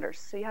 kilometers,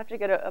 so you have to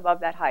get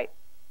above that height.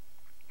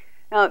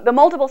 Now, the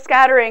multiple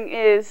scattering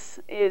is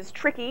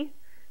tricky.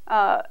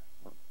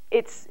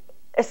 It's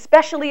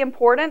especially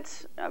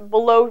important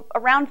below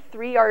around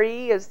 3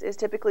 RE is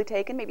typically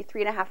taken, maybe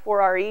 3.5,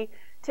 4 RE,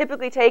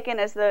 typically taken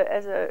as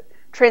a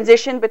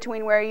transition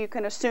between where you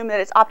can assume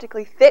that it's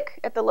optically thick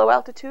at the low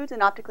altitudes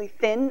and optically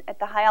thin at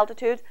the high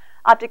altitudes.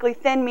 Optically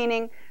thin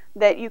meaning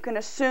that you can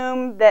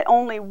assume that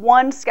only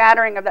one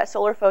scattering of that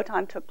solar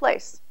photon took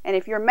place. And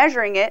if you're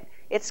measuring it,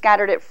 it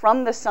scattered it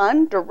from the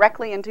sun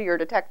directly into your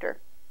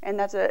detector. And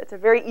it's a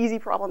very easy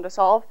problem to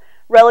solve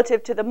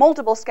relative to the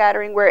multiple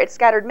scattering where it's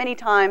scattered many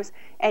times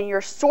and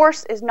your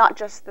source is not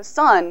just the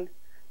sun,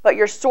 but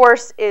your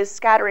source is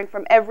scattering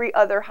from every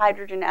other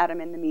hydrogen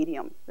atom in the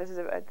medium.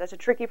 That's a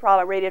tricky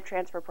problem, radiative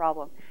transfer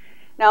problem.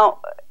 Now,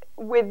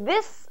 with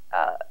this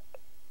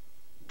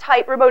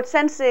type remote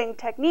sensing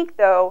technique,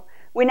 though,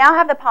 we now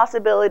have the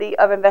possibility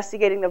of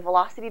investigating the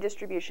velocity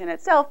distribution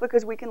itself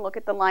because we can look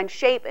at the line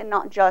shape and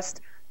not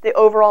just the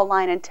overall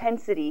line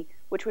intensity,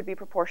 which would be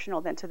proportional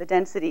then to the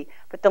density.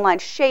 But the line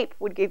shape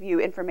would give you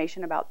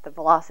information about the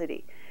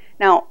velocity.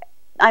 Now,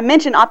 I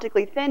mentioned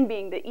optically thin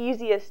being the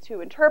easiest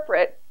to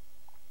interpret.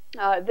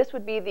 This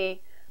would be the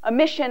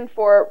emission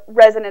for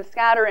resonant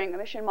scattering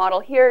emission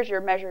model. Here's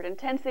your measured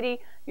intensity.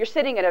 You're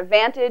sitting at a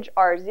vantage,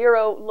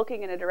 R0,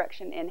 looking in a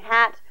direction in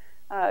hat.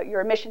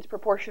 Your emission's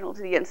proportional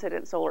to the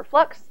incident solar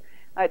flux.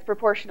 It's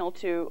proportional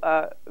to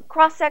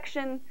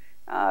cross-section,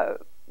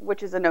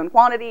 which is a known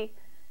quantity.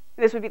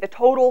 This would be the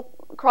total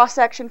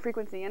cross-section,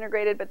 frequency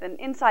integrated, but then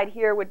inside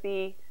here would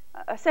be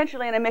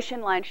essentially an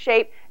emission line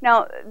shape.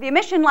 Now, the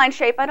emission line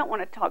shape, I don't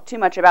want to talk too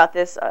much about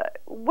this.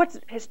 What's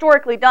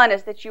historically done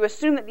is that you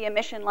assume that the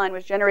emission line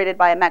was generated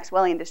by a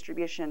Maxwellian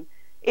distribution.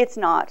 It's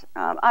not.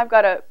 I've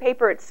got a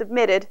paper, it's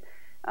submitted,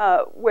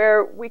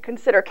 where we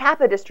consider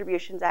kappa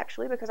distributions,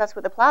 actually, because that's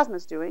what the plasma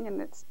is doing,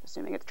 and it's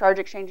assuming it's charge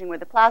exchanging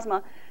with the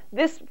plasma.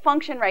 This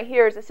function right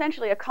here is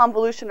essentially a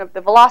convolution of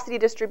the velocity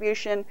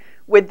distribution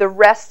with the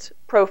rest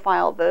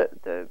profile,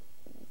 the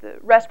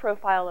rest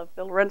profile of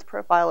the Lorentz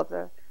profile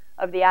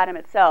of the atom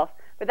itself.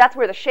 But that's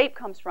where the shape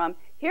comes from.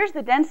 Here's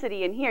the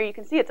density in here. You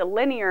can see it's a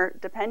linear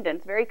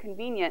dependence, very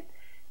convenient.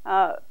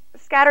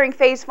 Scattering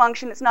phase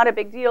function, it's not a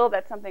big deal.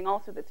 That's something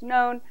also that's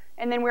known.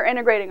 And then we're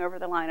integrating over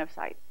the line of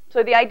sight.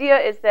 So the idea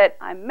is that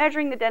I'm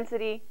measuring the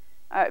density,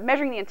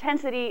 measuring the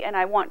intensity, and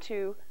I want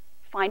to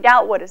find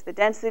out what is the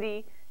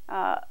density.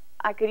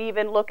 I could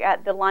even look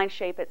at the line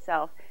shape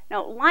itself.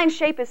 Now, line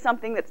shape is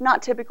something that's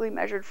not typically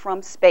measured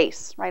from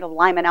space, right? A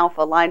Lyman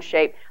alpha line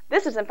shape.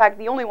 This is, in fact,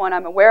 the only one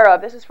I'm aware of.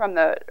 This is from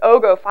the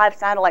OGO 5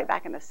 satellite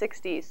back in the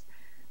 60s.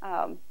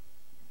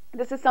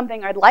 This is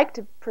something I'd like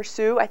to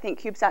pursue. I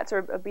think CubeSats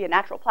would be a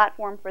natural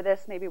platform for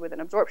this, maybe with an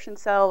absorption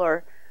cell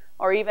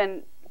or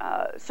even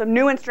some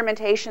new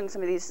instrumentation,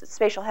 some of these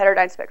spatial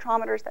heterodyne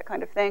spectrometers, that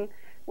kind of thing,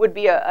 would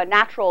be a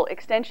natural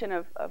extension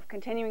of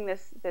continuing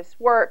this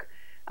work.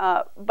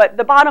 But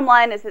the bottom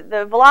line is that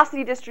the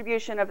velocity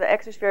distribution of the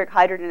exospheric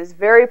hydrogen is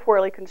very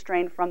poorly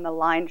constrained from the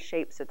line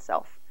shapes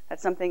itself.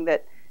 That's something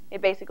that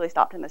it basically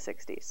stopped in the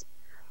 60s.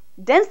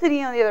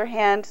 Density, on the other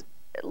hand,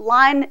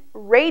 line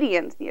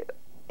radiance, the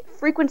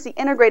frequency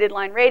integrated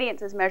line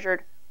radiance is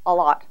measured a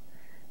lot.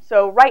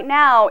 So right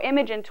now,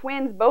 Image and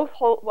Twins both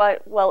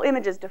well,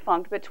 Image is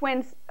defunct, but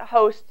Twins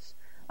hosts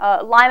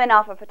Lyman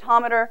alpha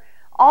photometer.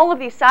 All of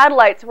these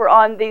satellites were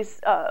on these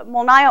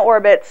Molniya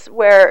orbits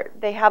where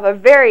they have a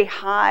very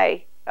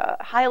high,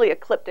 highly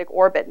ecliptic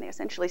orbit, and they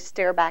essentially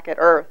stare back at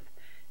Earth.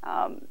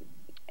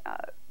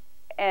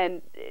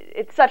 And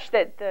it's such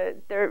that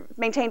they're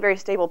maintain very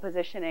stable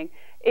positioning.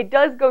 It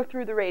does go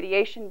through the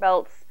radiation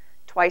belts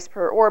twice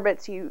per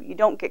orbit, so you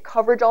don't get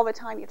coverage all the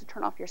time. You have to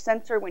turn off your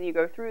sensor when you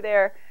go through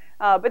there.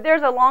 But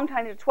there's a long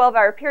time,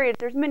 12-hour periods.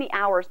 There's many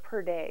hours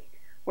per day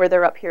where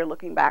they're up here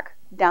looking back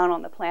down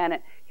on the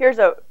planet.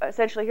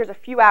 Essentially, here's a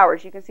few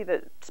hours. You can see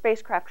the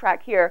spacecraft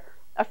track here,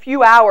 a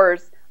few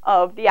hours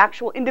of the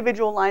actual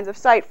individual lines of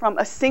sight from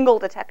a single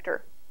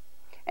detector.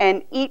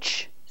 And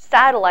each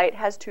satellite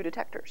has 2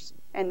 detectors.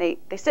 And they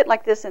sit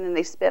like this, and then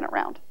they spin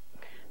around.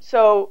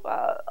 So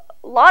a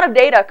lot of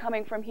data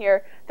coming from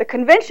here. The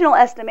conventional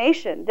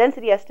estimation,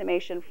 density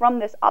estimation from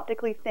this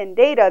optically thin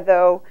data,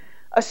 though,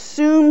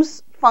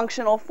 assumes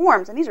functional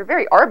forms. And these are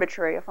very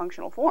arbitrary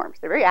functional forms.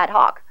 They're very ad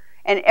hoc.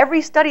 And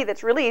every study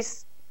that's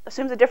released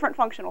assumes a different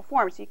functional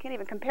form, so you can't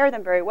even compare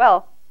them very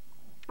well.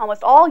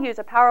 Almost all use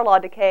a power law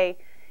decay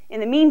in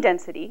the mean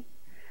density.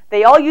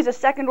 They all use a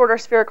second-order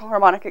spherical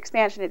harmonic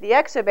expansion at the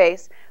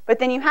exobase, but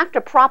then you have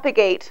to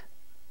propagate.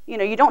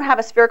 You don't have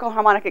a spherical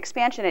harmonic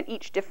expansion at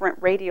each different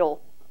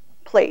radial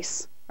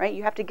place, right?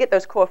 You have to get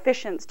those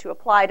coefficients to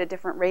apply to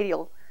different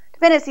radial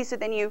dependencies, so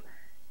then you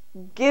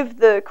give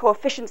the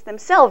coefficients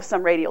themselves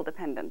some radial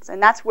dependence,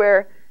 and that's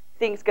where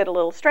things get a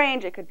little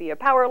strange. It could be a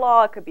power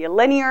law, it could be a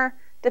linear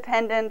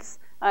dependence,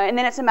 and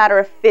then it's a matter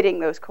of fitting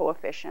those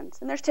coefficients.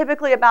 And there's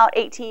typically about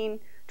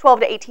 12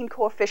 to 18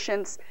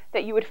 coefficients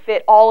that you would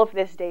fit all of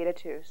this data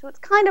to. So it's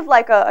kind of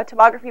like a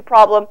tomography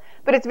problem,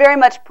 but it's very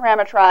much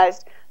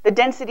parametrized. The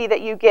density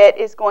that you get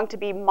is going to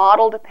be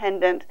model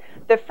dependent.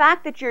 The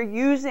fact that you're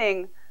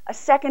using a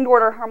second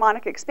order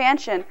harmonic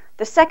expansion,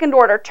 the second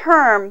order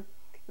term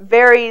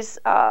varies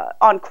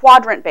on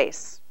quadrant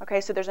base.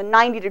 Okay, so there's a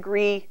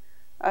 90-degree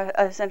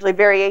essentially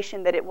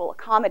variation that it will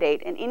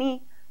accommodate. And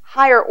any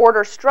higher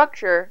order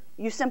structure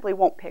you simply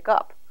won't pick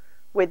up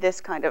with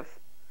this kind of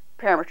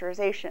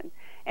parameterization.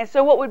 And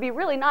so what would be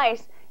really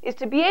nice is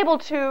to be able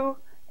to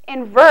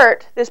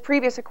invert this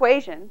previous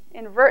equation,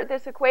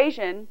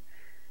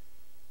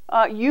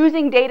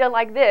 using data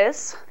like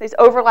this, these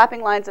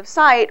overlapping lines of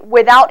sight,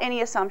 without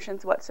any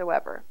assumptions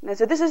whatsoever. And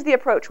so this is the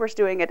approach we're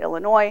doing at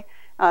Illinois.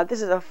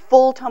 This is a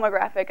full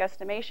tomographic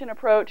estimation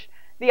approach.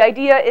 The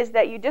idea is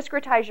that you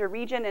discretize your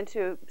region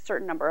into a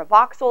certain number of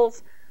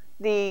voxels.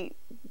 The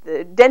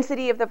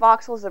density of the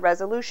voxels, the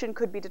resolution,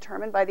 could be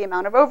determined by the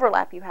amount of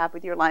overlap you have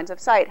with your lines of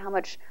sight. How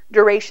much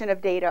duration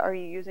of data are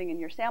you using in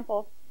your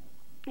sample,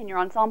 in your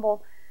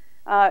ensemble?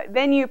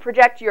 Then you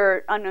project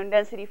your unknown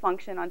density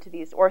function onto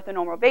these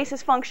orthonormal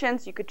basis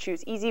functions. You could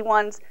choose easy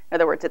ones. In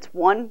other words, it's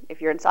 1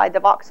 if you're inside the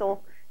voxel.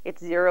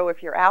 It's 0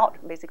 if you're out,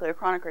 basically a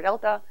Kronecker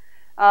delta.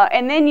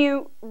 And then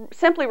you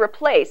simply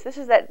replace. This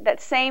is that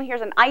same,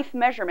 here's an IF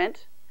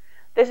measurement.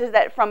 This is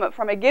that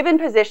from a given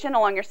position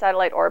along your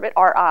satellite orbit,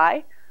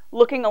 Ri,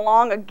 looking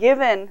along a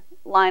given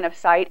line of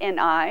sight,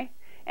 Ni,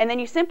 and then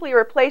you simply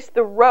replace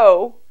the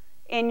rho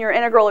in your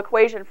integral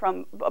equation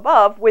from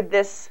above with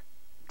this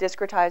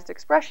discretized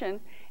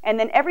expression, and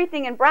then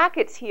everything in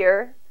brackets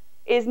here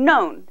is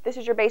known. This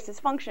is your basis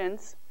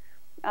functions.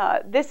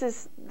 This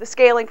is the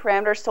scaling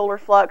parameters, solar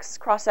flux,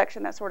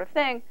 cross-section, that sort of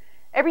thing.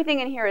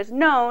 Everything in here is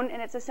known,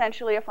 and it's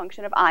essentially a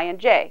function of I and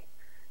j.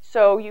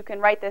 So you can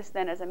write this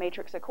then as a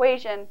matrix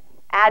equation,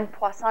 add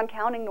Poisson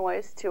counting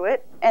noise to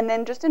it, and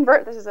then just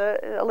invert. This is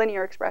a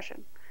linear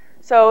expression.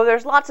 So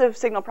there's lots of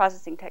signal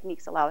processing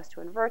techniques allow us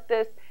to invert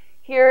this.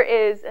 Here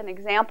is an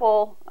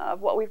example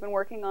of what we've been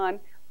working on.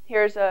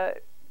 Here's a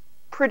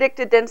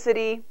predicted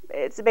density.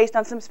 It's based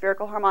on some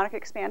spherical harmonic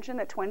expansion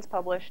that TWINS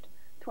published,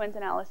 TWINS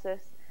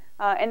analysis.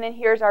 And then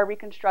here's our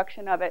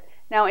reconstruction of it.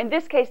 Now, in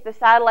this case, the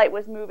satellite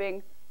was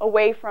moving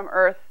away from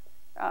Earth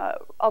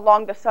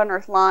along the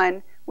Sun-Earth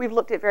line. We've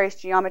looked at various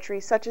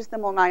geometries, such as the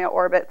Molniya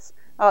orbits.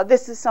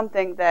 This is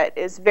something that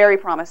is very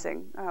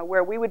promising,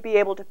 where we would be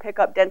able to pick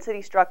up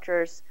density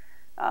structures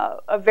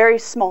of very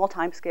small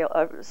time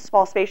scale,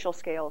 small spatial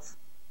scales.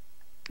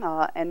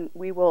 And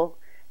we will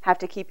have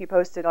to keep you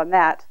posted on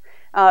that.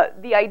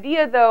 The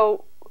idea,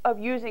 though, of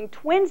using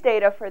TWINS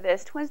data for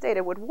this, TWINS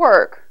data would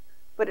work,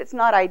 but it's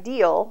not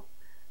ideal.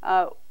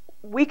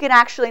 We can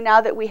actually,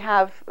 now that we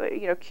have,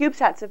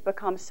 CubeSats have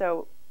become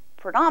so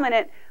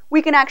predominant,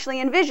 we can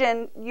actually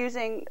envision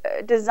using,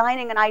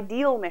 designing an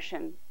ideal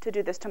mission to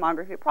do this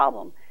tomography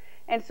problem.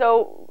 And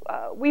so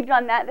we've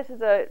done that. This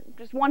is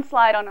just one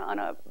slide on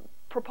a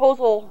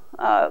proposal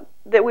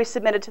that we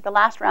submitted to the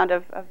last round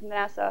of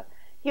NASA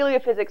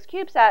heliophysics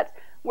CubeSats,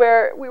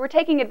 where we were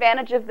taking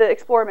advantage of the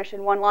Explorer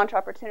mission 1 launch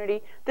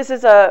opportunity. This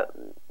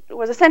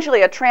was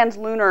essentially a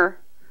translunar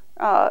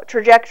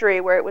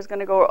trajectory where it was going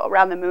to go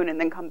around the moon and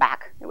then come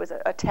back. It was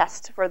a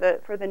test for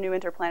the new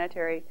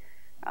interplanetary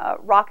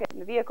rocket in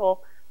the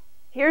vehicle.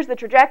 Here's the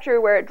trajectory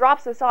where it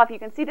drops us off. You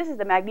can see this is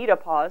the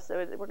magnetopause.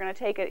 So we're going to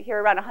take it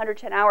here around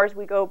 110 hours.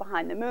 We go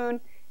behind the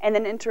moon and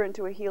then enter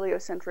into a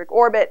heliocentric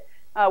orbit.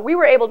 We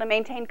were able to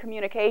maintain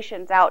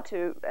communications out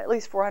to at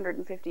least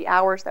 450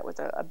 hours. That was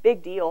a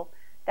big deal.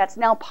 That's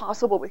now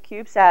possible with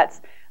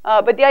CubeSats.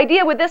 But the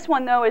idea with this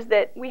one, though, is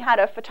that we had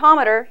a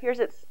photometer. Here's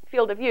its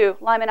field of view,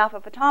 Lyman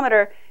alpha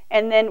photometer,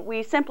 and then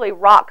we simply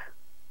rock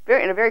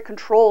in a very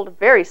controlled,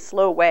 very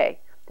slow way.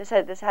 This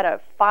had a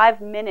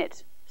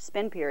 5-minute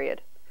spin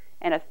period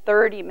and a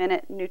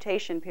 30-minute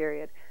nutation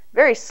period.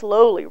 Very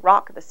slowly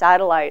rock the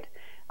satellite.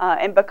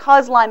 And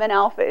because Lyman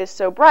alpha is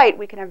so bright,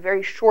 we can have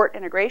very short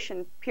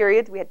integration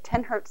periods. We had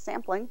 10 hertz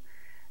sampling.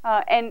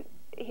 And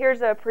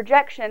here's a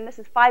projection. This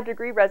is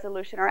 5-degree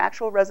resolution. Our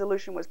actual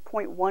resolution was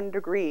 0.1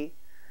 degree.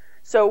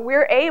 So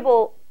we're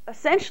able,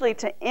 essentially,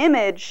 to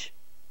image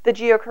the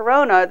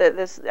geocorona,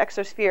 this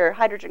exosphere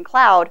hydrogen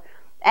cloud,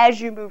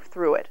 as you move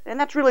through it. And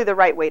that's really the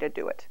right way to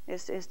do it,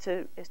 is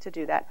to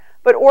do that.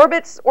 But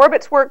orbits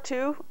work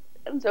too.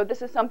 And so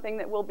this is something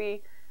that we'll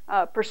be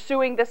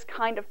pursuing, this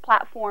kind of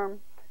platform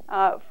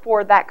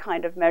for that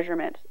kind of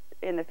measurement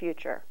in the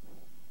future.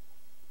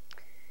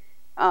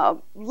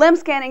 Limb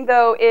scanning,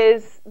 though,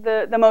 is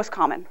the most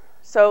common.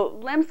 So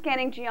limb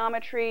scanning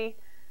geometry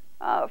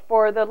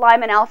for the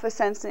Lyman alpha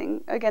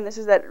sensing, again, this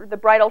is the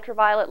bright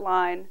ultraviolet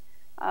line.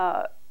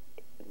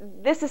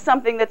 This is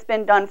something that's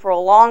been done for a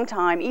long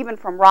time, even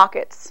from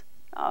rockets,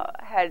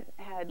 had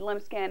limb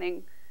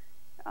scanning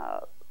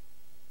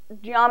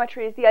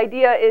geometries. The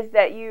idea is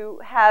that you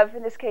have,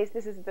 in this case,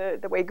 this is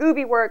the way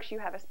Gooby works. You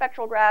have a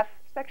spectrograph,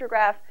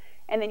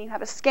 and then you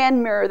have a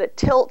scan mirror that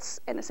tilts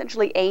and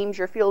essentially aims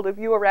your field of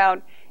view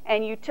around.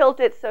 And you tilt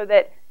it so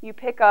that you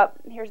pick up,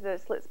 here's the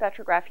slit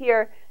spectrograph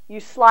here,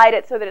 you slide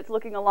it so that it's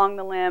looking along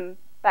the limb,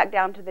 back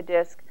down to the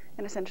disk,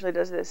 and essentially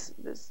does this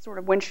sort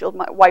of windshield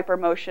wiper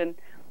motion.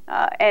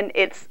 And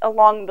it's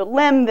along the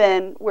limb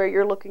then where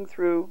you're looking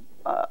through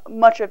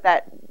much of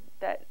that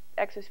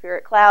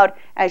exospheric cloud.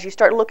 As you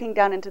start looking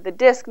down into the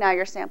disk, now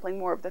you're sampling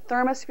more of the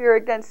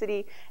thermospheric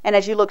density, and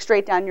as you look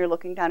straight down, you're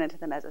looking down into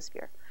the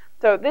mesosphere.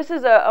 So this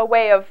is a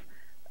way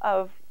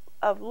of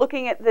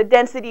looking at the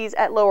densities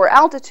at lower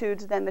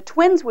altitudes than the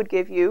twins would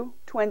give you,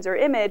 twins or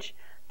image.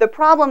 The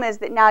problem is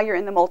that now you're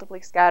in the multiply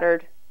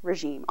scattered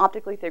regime,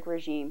 optically thick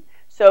regime.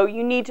 So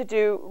you need to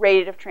do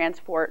radiative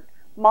transport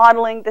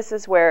modeling. This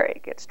is where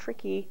it gets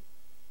tricky.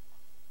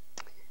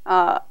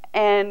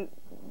 And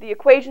the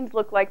equations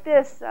look like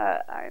this.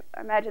 I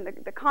imagine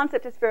the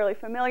concept is fairly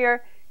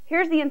familiar.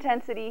 Here's the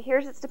intensity.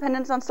 Here's its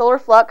dependence on solar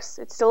flux.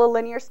 It's still a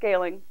linear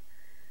scaling.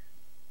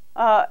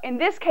 In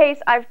this case,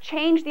 I've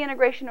changed the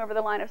integration over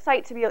the line of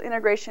sight to be an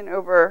integration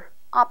over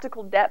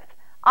optical depth.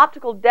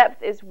 Optical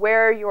depth is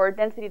where your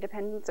density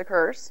dependence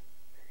occurs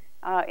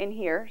in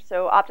here.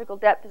 So optical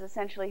depth is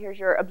essentially, here's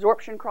your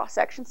absorption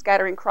cross-section,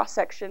 scattering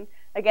cross-section.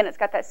 Again, it's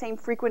got that same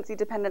frequency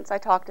dependence I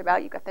talked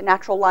about. You've got the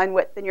natural line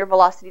width and your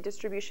velocity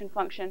distribution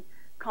function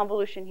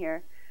convolution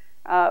here.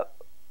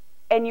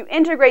 And you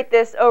integrate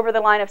this over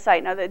the line of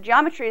sight. Now, the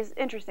geometry is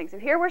interesting. So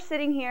here we're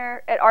sitting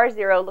here at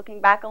R0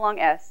 looking back along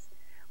S.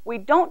 We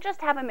don't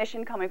just have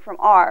emission coming from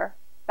R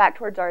back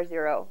towards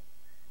R0.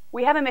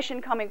 We have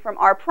emission coming from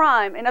R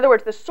prime. In other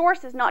words, the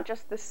source is not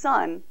just the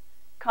sun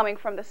coming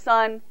from the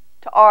sun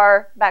to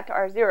R back to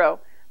R0,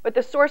 but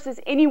the source is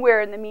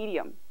anywhere in the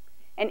medium.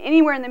 And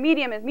anywhere in the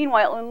medium is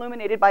meanwhile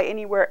illuminated by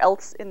anywhere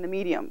else in the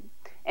medium.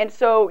 And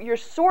so your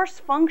source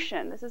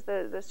function, this is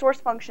the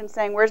source function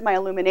saying where's my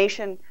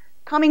illumination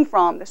coming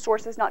from. The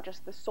source is not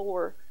just the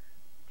solar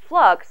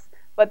flux,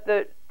 but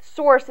the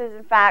source is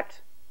in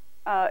fact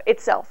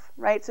itself,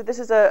 right? So this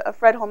is a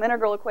Fredholm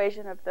integral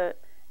equation of the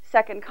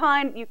second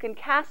kind. You can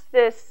cast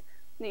this,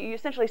 you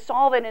essentially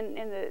solve it in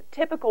the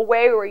typical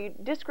way where you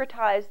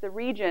discretize the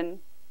region.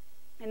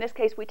 In this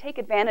case, we take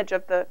advantage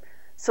of the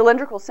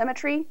cylindrical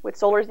symmetry with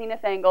solar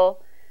zenith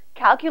angle,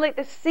 calculate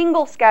the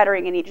single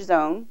scattering in each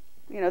zone.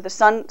 You know, the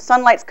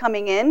sunlight's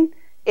coming in,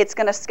 it's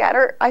going to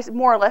scatter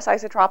more or less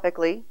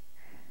isotropically,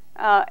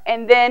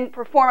 and then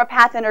perform a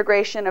path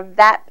integration of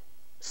that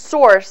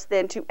source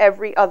then to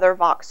every other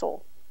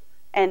voxel,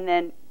 and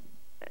then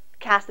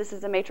cast this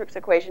as a matrix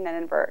equation and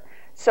invert.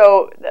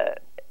 So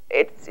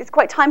it's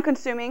quite time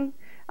consuming.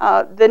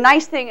 The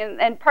nice thing,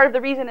 and part of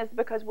the reason is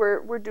because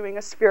we're doing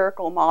a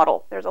spherical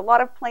model. There's a lot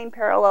of plane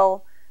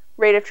parallel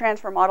radiative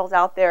transfer models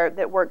out there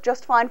that work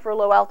just fine for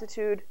low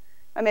altitude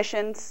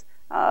emissions,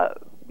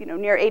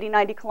 near 80,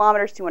 90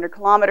 kilometers, 200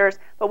 kilometers.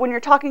 But when you're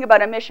talking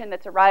about emission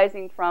that's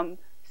arising from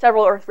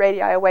several Earth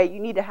radii away, you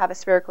need to have a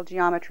spherical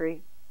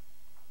geometry.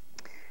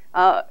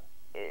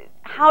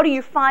 How do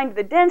you find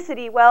the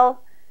density?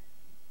 Well,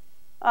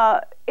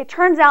 it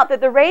turns out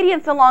that the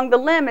radiance along the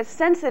limb is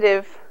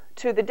sensitive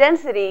to the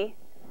density.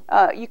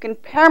 You can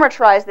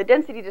parameterize the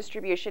density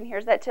distribution.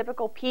 Here's that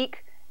typical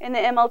peak in the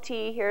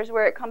MLT. Here's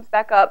where it comes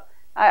back up.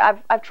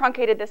 I've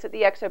truncated this at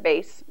the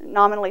exobase,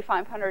 nominally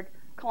 500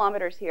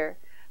 kilometers here.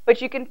 But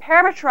you can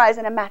parameterize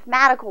in a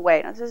mathematical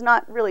way. Now, this is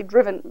not really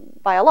driven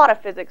by a lot of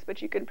physics,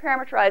 but you can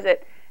parameterize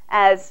it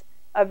as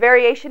a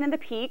variation in the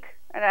peak.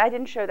 And I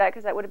didn't show that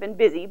because that would have been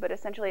busy, but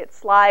essentially it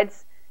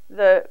slides,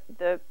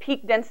 the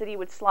peak density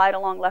would slide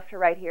along left to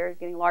right here,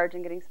 getting large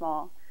and getting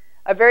small.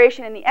 A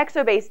variation in the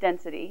exobase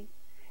density.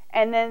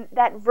 And then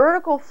that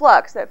vertical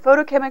flux, that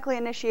photochemically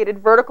initiated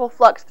vertical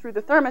flux through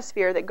the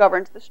thermosphere that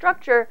governs the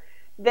structure,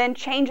 then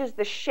changes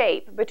the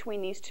shape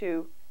between these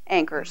two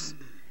anchors.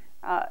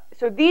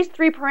 So these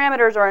three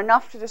parameters are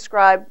enough to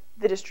describe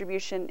the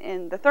distribution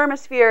in the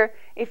thermosphere.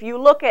 If you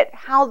look at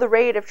how the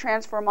radiative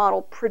transfer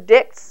model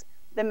predicts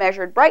the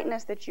measured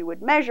brightness that you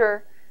would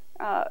measure,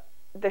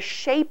 the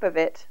shape of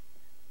it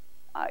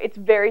it's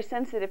very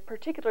sensitive,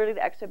 particularly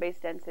the exobase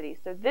density.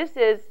 So this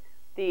is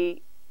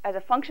as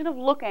a function of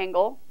look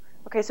angle.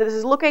 Okay, so this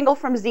is look angle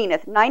from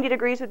zenith. 90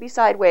 degrees would be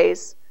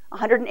sideways.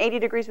 180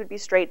 degrees would be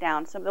straight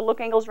down. Some of the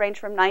look angles range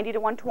from 90 to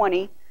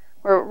 120,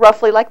 or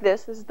roughly like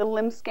this. This is the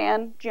limb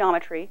scan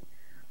geometry.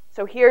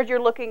 So here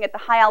you're looking at the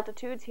high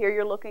altitudes. Here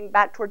you're looking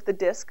back towards the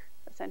disk,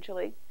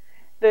 essentially.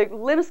 The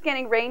limb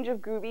scanning range of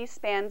goobies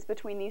spans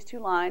between these two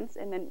lines,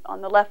 and then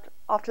on the left,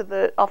 off to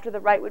the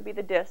right would be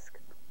the disk.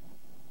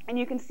 And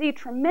you can see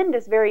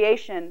tremendous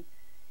variation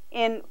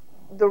in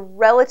the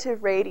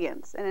relative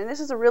radiance. And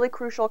this is a really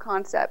crucial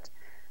concept.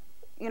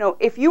 You know,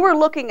 if you were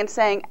looking and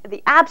saying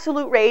the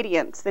absolute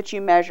radiance that you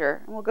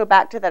measure, and we'll go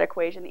back to that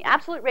equation, the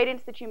absolute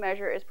radiance that you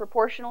measure is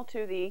proportional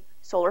to the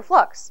solar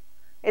flux.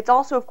 It's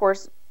also, of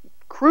course,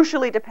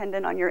 crucially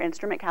dependent on your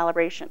instrument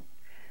calibration.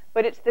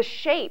 But it's the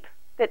shape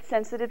that's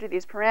sensitive to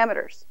these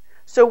parameters.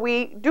 So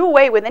we do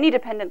away with any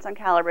dependence on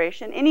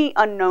calibration, any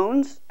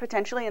unknowns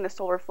potentially in the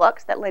solar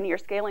flux, that linear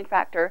scaling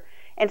factor,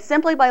 and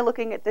simply by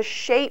looking at the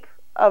shape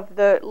of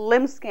the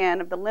limb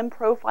scan, of the limb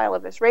profile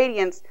of this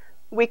radiance,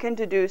 we can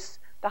deduce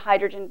the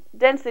hydrogen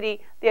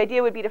density. The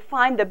idea would be to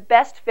find the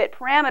best fit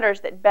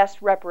parameters that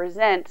best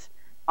represent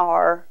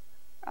our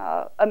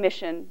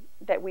emission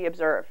that we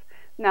observe.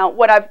 Now,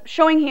 what I'm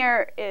showing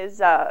here is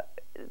the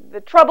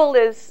trouble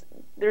is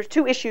there's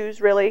two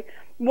issues, really.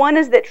 One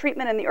is that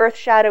treatment in the Earth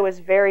shadow is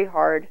very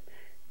hard.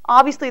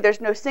 Obviously, there's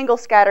no single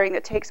scattering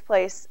that takes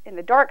place in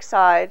the dark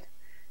side.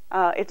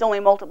 It's only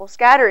multiple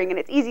scattering, and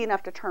it's easy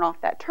enough to turn off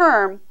that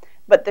term.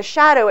 But the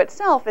shadow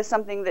itself is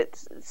something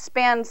that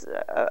spans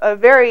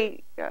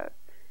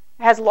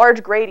has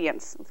large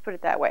gradients, let's put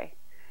it that way.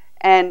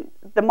 And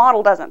the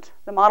model doesn't.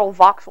 The model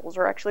voxels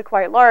are actually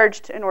quite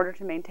large in order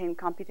to maintain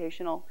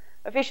computational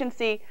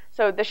efficiency.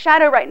 So the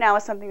shadow right now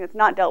is something that's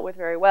not dealt with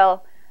very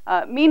well.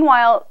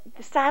 Meanwhile,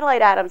 the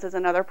satellite atoms is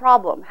another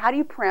problem. How do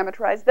you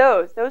parameterize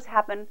those? Those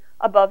happen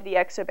above the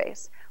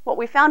exobase. What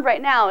we found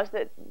right now is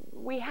that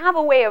we have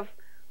a way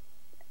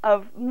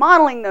of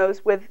modeling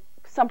those with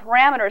some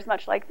parameters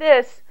much like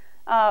this,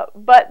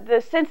 but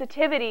the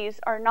sensitivities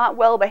are not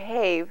well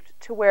behaved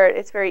to where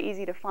it's very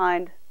easy to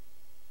find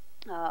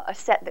a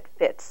set that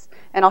fits.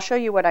 And I'll show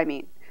you what I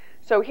mean.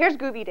 So here's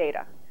GUVI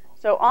data.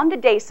 So on the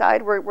day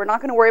side, we're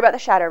not going to worry about the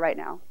shadow right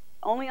now.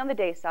 Only on the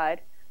day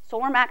side,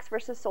 solar max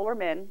versus solar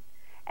min.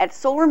 At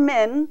solar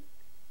min,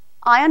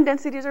 ion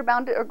densities are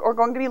going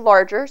to be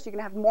larger, so you can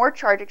have more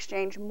charge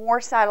exchange,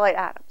 more satellite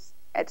atoms.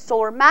 At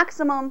solar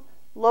maximum,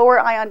 lower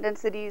ion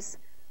densities,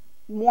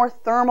 more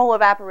thermal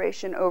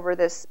evaporation over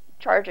this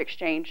charge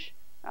exchange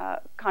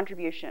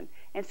contribution.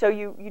 And so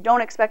you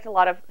don't expect a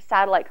lot of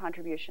satellite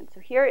contribution. So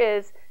here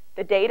is,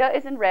 the data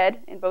is in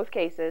red in both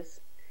cases.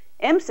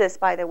 MSIS,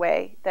 by the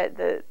way, that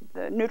the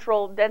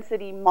neutral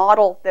density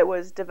model that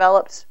was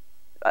developed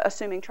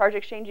assuming charge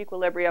exchange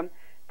equilibrium,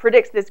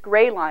 predicts this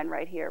gray line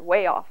right here,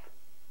 way off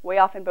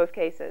in both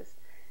cases.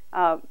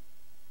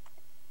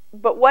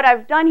 But what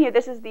I've done here,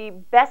 this is the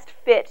best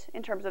fit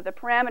in terms of the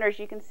parameters.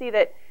 You can see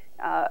that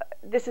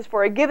this is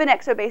for a given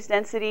exobase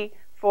density.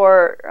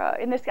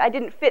 In this, I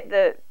didn't fit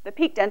the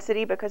peak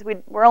density because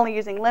we're only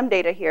using limb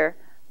data here.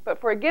 But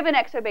for a given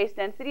exobase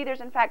density, there's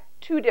in fact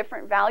two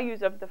different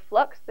values of the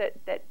flux that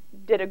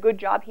did a good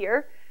job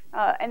here.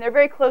 And they're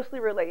very closely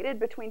related,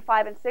 between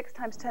 5 and 6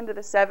 times 10 to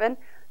the 7.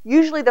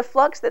 Usually the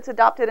flux that's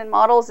adopted in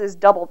models is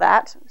double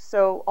that.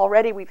 So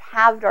already we've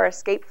halved our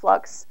escape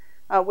flux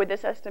with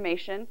this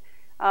estimation.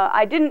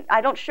 I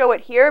don't show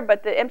it here,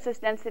 but the MSIS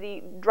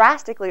density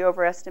drastically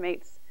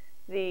overestimates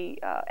the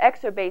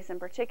exobase in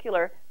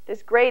particular.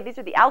 These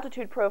are the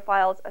altitude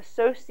profiles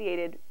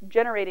associated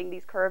generating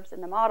these curves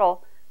in the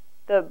model.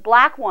 The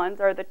black ones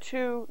are the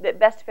two that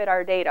best fit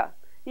our data.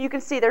 You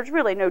can see there's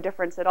really no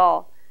difference at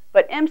all.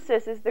 But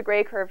MSIS is the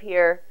gray curve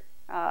here,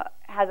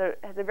 has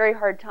a very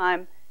hard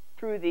time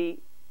through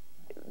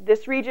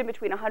this region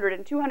between 100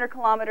 and 200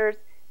 kilometers,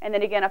 and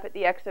then again up at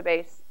the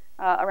exobase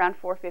around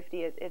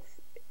 450.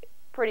 It's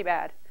pretty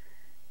bad.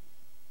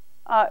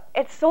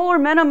 At solar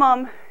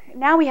minimum,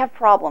 now we have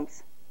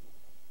problems.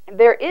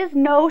 There is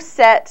no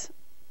set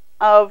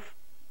of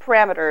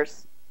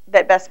parameters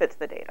that best fits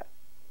the data.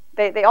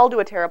 They all do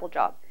a terrible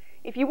job.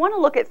 If you want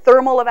to look at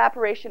thermal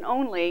evaporation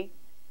only,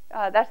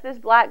 that's this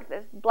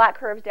black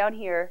curves down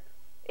here.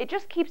 It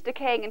just keeps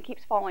decaying and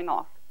keeps falling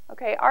off.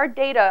 Okay, our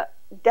data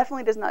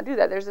definitely does not do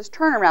that. There's this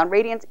turnaround.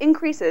 Radiance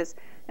increases.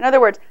 In other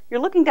words, you're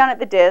looking down at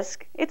the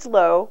disk. It's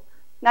low.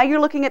 Now you're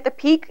looking at the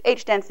peak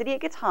H density.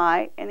 It gets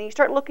high, and then you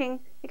start looking.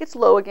 It gets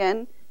low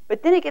again,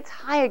 but then it gets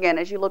high again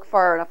as you look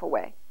far enough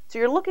away. So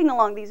you're looking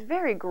along these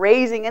very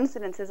grazing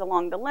incidences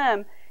along the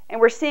limb, and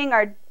we're seeing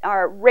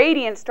our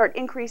radiance start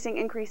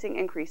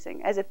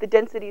increasing, as if the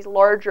density is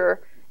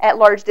larger at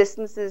large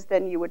distances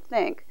than you would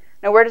think.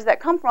 Now, where does that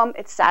come from?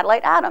 It's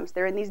satellite atoms.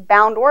 They're in these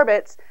bound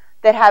orbits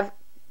that have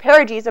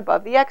perigees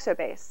above the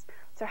exobase.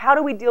 So how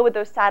do we deal with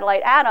those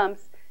satellite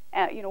atoms?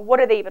 What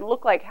do they even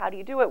look like? How do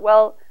you do it?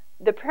 Well,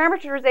 the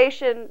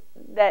parameterization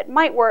that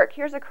might work,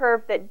 here's a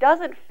curve that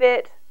doesn't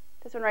fit,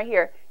 this one right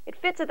here. It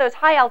fits at those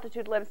high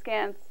altitude limb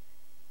scans,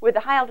 with the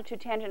high altitude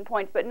tangent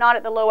points, but not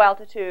at the low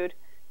altitude.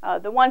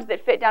 The ones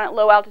that fit down at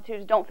low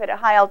altitudes don't fit at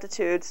high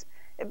altitudes.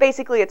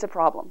 Basically, it's a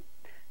problem.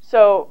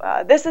 So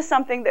this is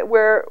something that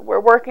we're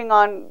working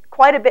on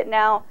quite a bit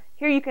now.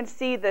 Here you can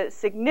see the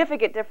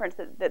significant difference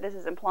that this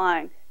is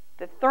implying.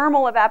 The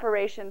thermal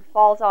evaporation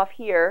falls off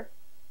here.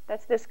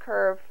 That's this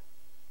curve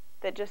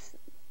that just,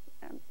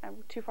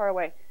 I'm too far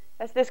away.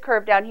 That's this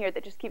curve down here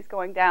that just keeps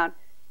going down.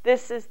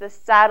 This is the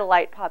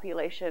satellite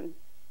population.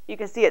 You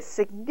can see it's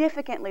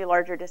significantly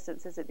larger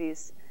distances at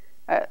these,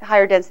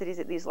 higher densities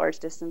at these large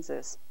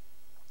distances.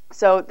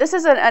 So this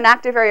is an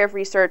active area of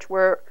research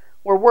where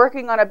we're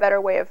working on a better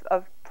way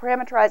of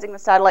parameterizing the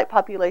satellite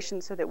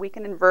population so that we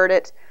can invert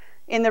it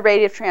in the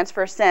radiative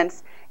transfer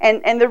sense.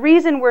 And the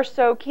reason we're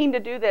so keen to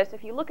do this,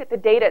 if you look at the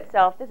data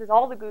itself, this is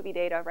all the GUVI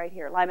data right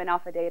here, Lyman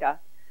alpha data.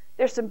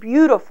 There's some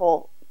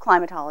beautiful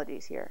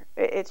climatologies here.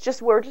 It's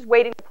just, we're just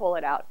waiting to pull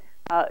it out.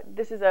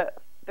 This is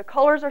the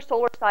colors are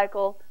solar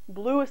cycle,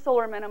 blue is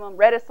solar minimum,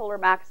 red is solar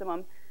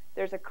maximum.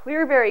 There's a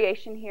clear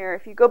variation here.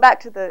 If you go back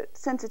to the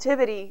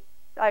sensitivity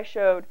I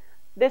showed,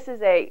 this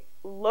is a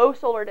low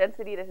solar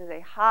density, this is a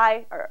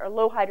high or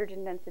low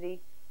hydrogen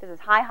density, this is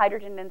high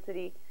hydrogen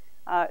density.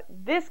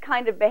 This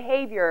kind of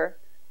behavior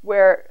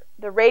where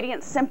the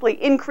radiance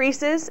simply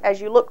increases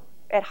as you look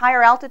at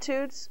higher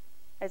altitudes,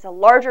 as a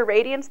larger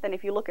radiance than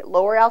if you look at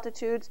lower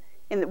altitudes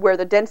where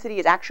the density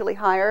is actually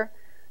higher.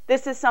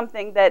 This is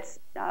something that's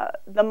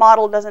the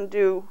model doesn't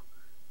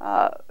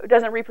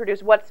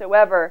reproduce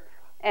whatsoever.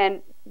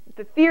 And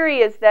the theory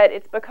is that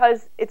it's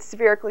because it's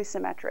spherically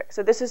symmetric.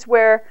 So this is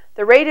where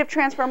the radiative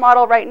transfer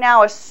model right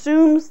now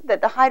assumes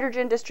that the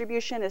hydrogen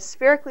distribution is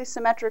spherically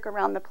symmetric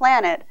around the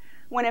planet,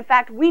 when in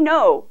fact we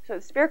know, so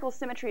spherical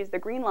symmetry is the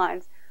green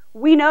lines,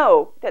 we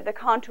know that the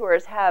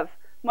contours have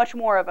much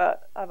more of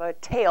a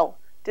tail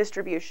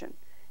distribution.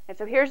 And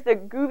so here's the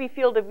GUVI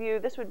field of view.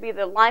 This would be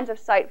the lines of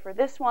sight for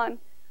this one.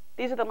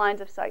 These are the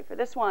lines of sight for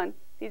this one.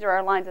 These are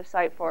our lines of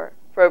sight for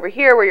over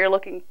here, where you're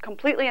looking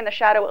completely in the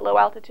shadow at low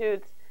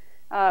altitudes.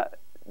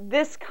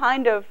 This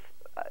kind of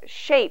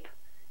shape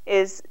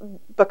is,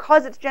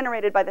 because it's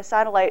generated by the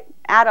satellite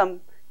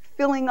atom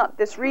filling up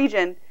this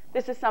region,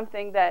 this is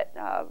something that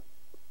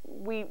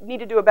we need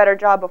to do a better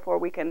job before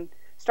we can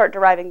start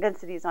deriving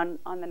densities on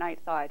the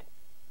night side,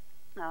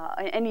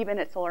 and even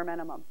at solar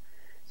minimum.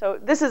 So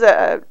this is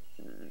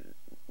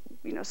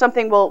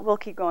something we'll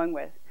keep going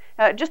with.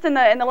 Just in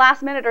the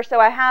last minute or so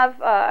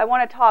I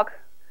want to talk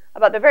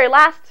about the very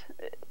last,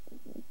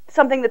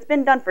 something that's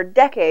been done for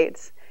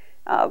decades.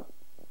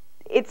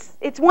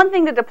 It's one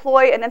thing to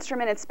deploy an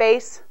instrument in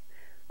space.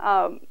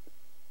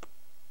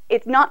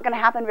 It's not going to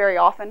happen very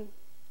often.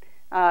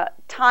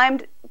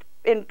 Timed,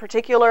 in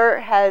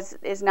particular,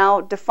 is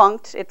now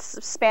defunct. Its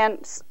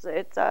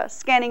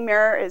scanning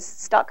mirror is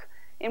stuck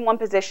in one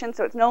position,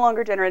 so it's no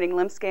longer generating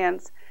limb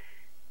scans.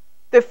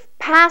 The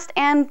past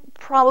and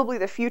probably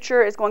the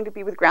future is going to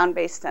be with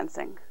ground-based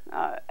sensing.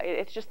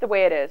 It's just the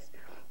way it is.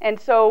 And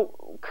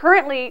so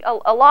currently,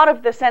 a lot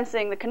of the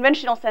sensing, the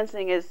conventional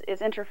sensing, is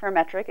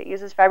interferometric. It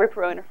uses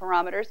Fabry-Perot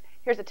interferometers.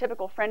 Here's a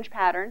typical fringe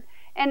pattern.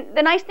 And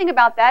the nice thing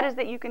about that is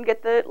that you can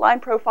get the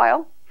line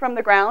profile from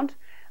the ground.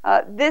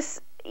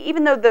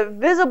 Even though the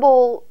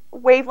visible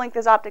wavelength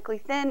is optically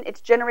thin,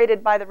 it's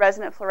generated by the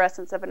resonant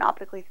fluorescence of an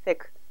optically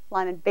thick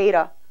Lyman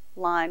beta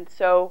line.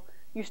 So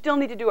you still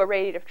need to do a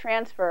radiative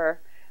transfer.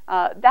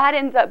 That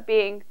ends up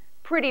being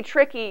pretty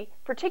tricky,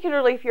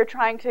 particularly if you're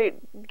trying to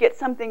get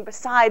something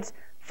besides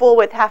full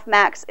width half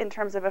max in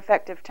terms of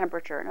effective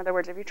temperature. In other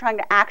words, if you're trying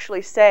to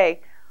actually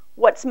say,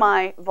 what's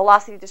my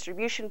velocity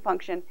distribution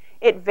function,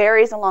 it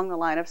varies along the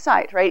line of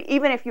sight, right?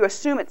 Even if you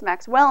assume it's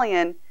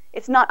Maxwellian,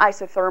 it's not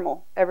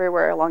isothermal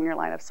everywhere along your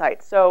line of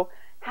sight. So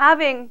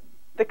having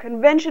the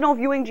conventional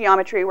viewing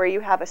geometry where you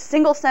have a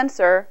single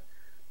sensor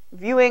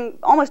viewing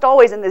almost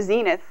always in the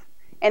zenith,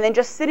 and then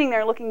just sitting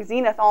there looking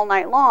zenith all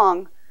night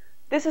long,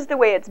 this is the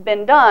way it's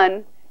been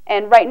done.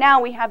 And right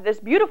now we have this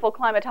beautiful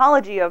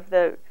climatology of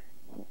the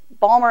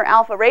Balmer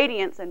alpha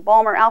radiance and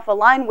Balmer alpha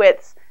line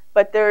widths,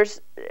 but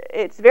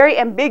it's very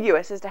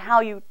ambiguous as to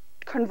how you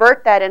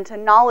convert that into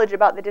knowledge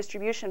about the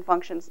distribution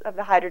functions of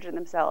the hydrogen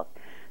themselves.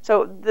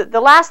 So the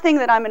last thing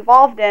that I'm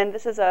involved in,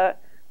 this is a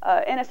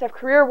NSF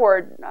Career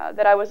Award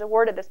that I was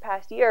awarded this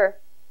past year,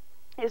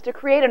 is to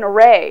create an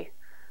array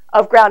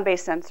of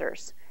ground-based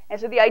sensors. And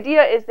so the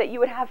idea is that you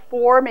would have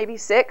 4, maybe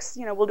 6.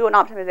 We'll do an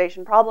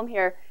optimization problem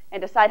here and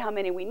decide how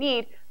many we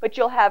need. But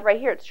you'll have, right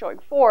here, it's showing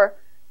 4.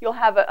 You'll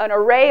have an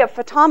array of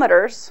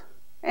photometers,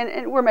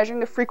 and we're measuring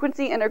the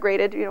frequency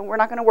integrated. We're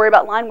not going to worry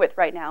about line width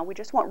right now. We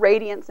just want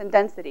radiance and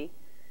density.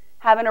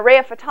 Have an array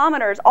of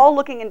photometers all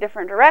looking in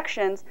different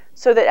directions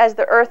so that as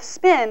the Earth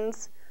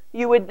spins,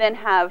 you would then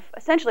have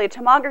essentially a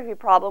tomography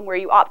problem where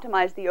you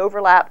optimize the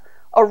overlap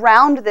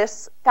around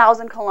this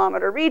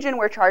 1,000-kilometer region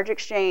where charge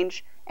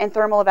exchange and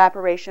thermal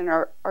evaporation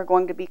are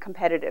going to be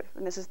competitive.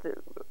 And this is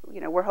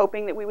we're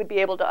hoping that we would be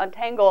able to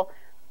untangle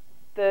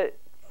the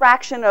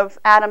fraction of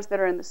atoms that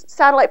are in the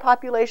satellite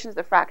populations,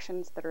 the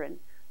fractions that are in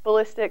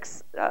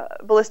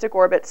ballistic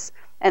orbits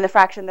and the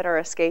fraction that are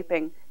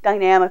escaping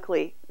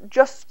dynamically,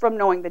 just from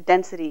knowing the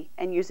density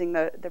and using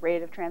the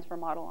radiative transfer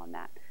model on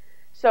that.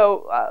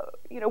 So,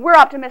 we're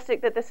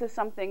optimistic that this is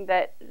something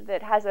that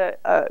has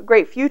a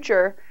great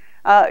future.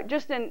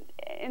 Just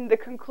in the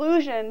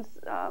conclusions,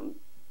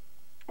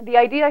 the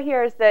idea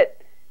here is that,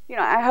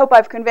 I hope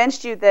I've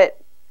convinced you that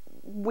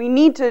we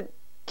need to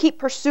keep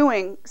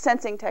pursuing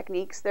sensing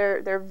techniques.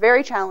 They're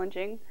very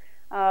challenging,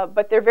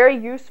 but they're very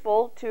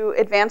useful to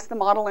advance the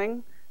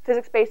modeling,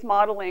 physics-based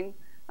modeling,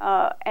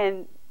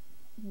 and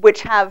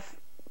which have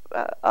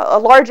a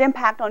large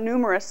impact on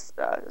numerous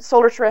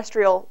solar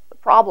terrestrial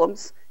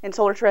problems in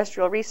solar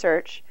terrestrial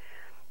research.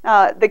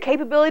 The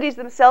capabilities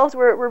themselves,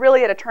 we're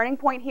really at a turning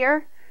point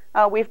here.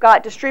 We've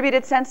got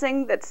distributed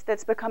sensing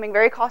that's becoming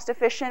very cost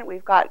efficient.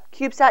 We've got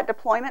CubeSat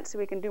deployment, so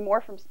we can do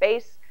more from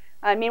space.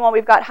 Meanwhile,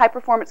 we've got high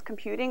performance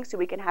computing, so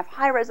we can have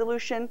high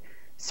resolution,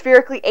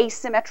 spherically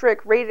asymmetric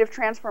radiative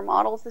transfer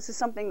models. This is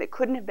something that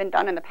couldn't have been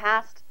done in the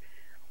past.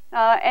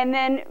 And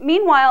then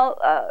meanwhile,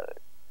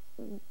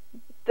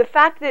 the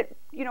fact that,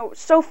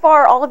 so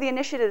far all of the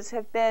initiatives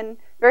have been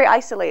very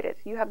isolated.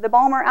 You have the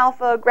Balmer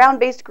Alpha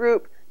ground-based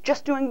group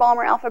just doing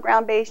Balmer Alpha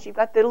ground-based. You've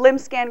got the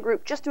LIMSCAN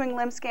group just doing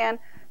LIMSCAN.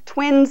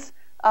 Twins,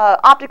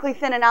 optically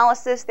thin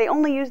analysis, they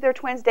only use their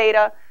twins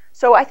data.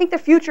 So I think the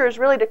future is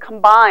really to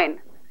combine,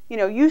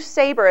 use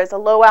SABRE as a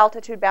low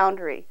altitude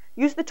boundary,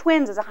 use the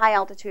twins as a high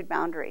altitude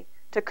boundary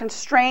to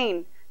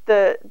constrain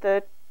the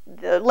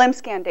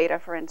LIMSCAN data,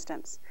 for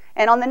instance.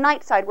 And on the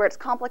night side, where it's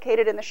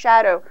complicated in the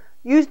shadow,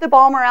 use the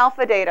Balmer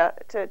Alpha data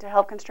to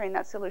help constrain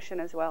that solution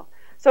as well.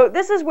 So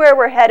this is where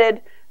we're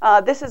headed.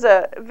 This is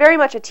very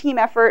much a team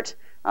effort.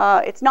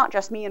 It's not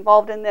just me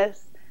involved in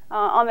this.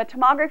 On the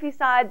tomography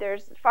side,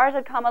 there's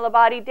Farzad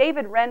Kamalabadi.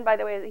 David Wren, by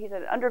the way, he's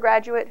an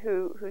undergraduate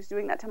who's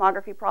doing that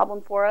tomography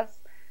problem for us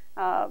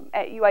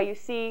at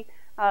UIUC.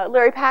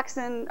 Larry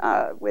Paxson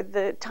with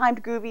the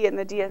timed GUVI and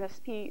the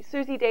DMSP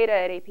SUSY data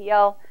at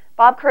APL.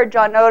 Bob Kerr,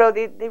 John Noto,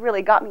 they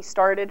really got me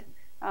started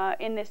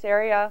in this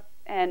area.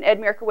 And Ed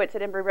Mirkowitz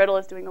at Embry-Riddle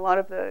is doing a lot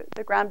of the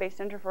ground-based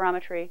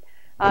interferometry.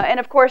 And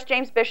of course,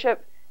 James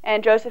Bishop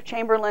and Joseph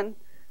Chamberlain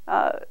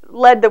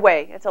led the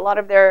way. It's a lot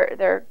of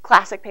their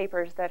classic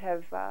papers that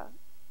have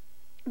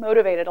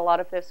motivated a lot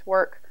of this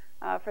work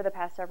for the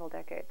past several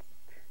decades.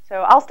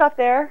 So I'll stop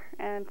there,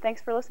 and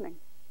thanks for listening.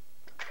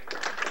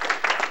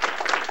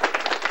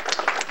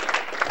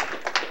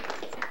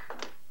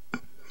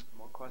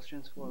 More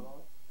questions for Lara?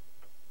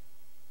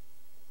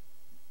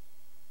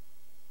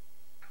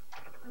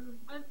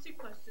 I have two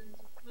questions.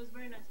 It was a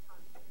very nice talk.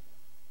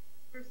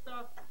 First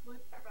off, what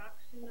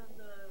fraction of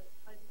the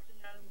hydrogen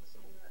atoms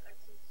in the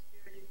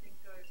exosphere do you think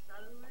are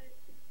satellite?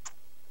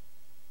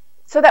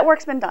 So that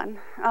work's been done.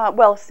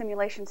 Well,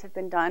 simulations have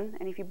been done,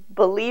 and if you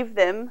believe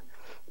them,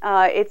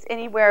 it's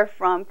anywhere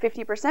from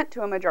 50%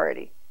 to a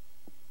majority,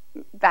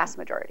 vast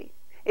majority.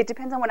 It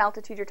depends on what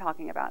altitude you're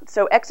talking about.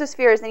 So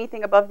exosphere is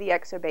anything above the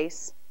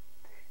exobase.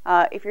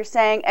 If you're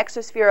saying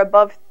exosphere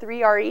above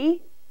 3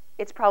 RE,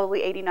 it's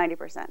probably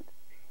 80–90%.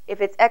 If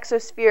it's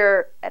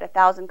exosphere at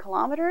 1,000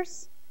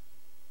 kilometers,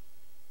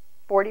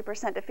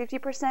 40% to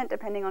 50%,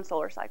 depending on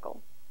solar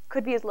cycle.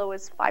 Could be as low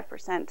as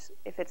 5%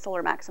 if it's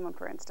solar maximum,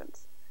 for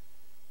instance.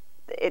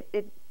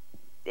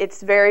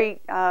 It's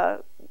very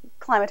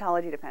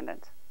climatology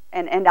dependent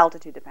and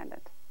altitude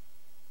dependent.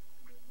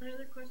 My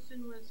other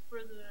question was for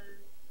the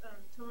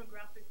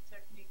tomographic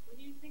technique. What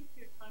do you think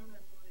your time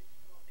resolution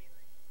will be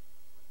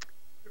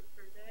like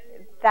per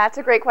day? That's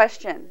a great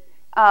question.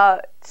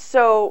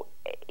 So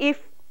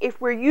if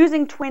we're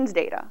using twins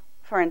data,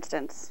 for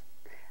instance,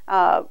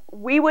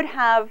 we would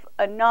have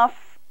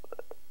enough.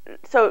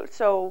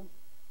 So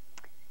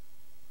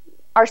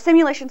our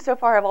simulations so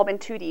far have all been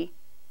 2D.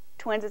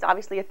 Twins is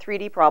obviously a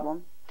 3D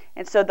problem.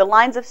 And so the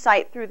lines of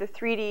sight through the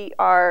 3D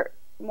are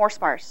more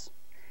sparse.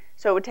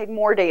 So it would take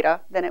more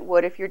data than it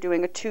would if you're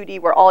doing a 2D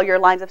where all your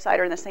lines of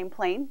sight are in the same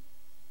plane.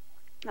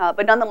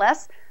 But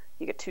nonetheless,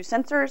 you get 2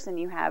 sensors, and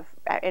you have,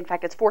 in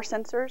fact, it's 4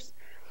 sensors.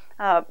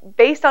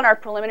 Based on our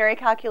preliminary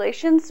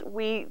calculations,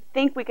 we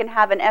think we can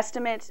have an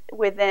estimate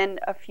within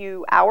a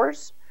few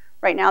hours.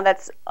 Right now,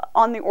 that's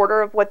on the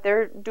order of what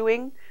they're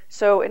doing.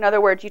 So in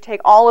other words, you take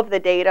all of the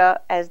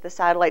data as the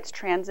satellites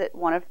transit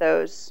one of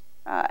those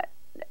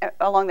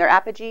along their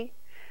apogee.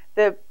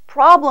 The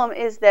problem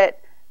is that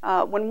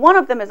when one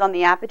of them is on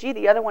the apogee,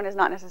 the other one is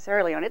not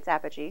necessarily on its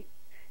apogee.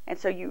 And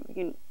so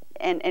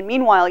and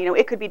meanwhile,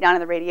 it could be down in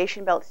the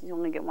radiation belt, so you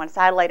only get one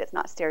satellite. It's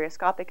not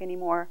stereoscopic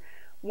anymore.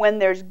 When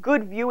there's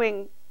good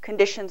viewing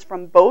conditions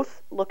from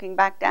both looking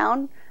back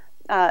down,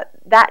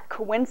 that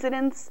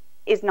coincidence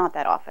is not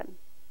that often.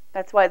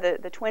 That's why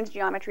the twins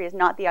geometry is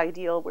not the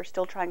ideal. We're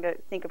still trying to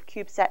think of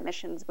CubeSat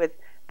missions with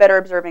better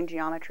observing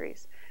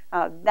geometries.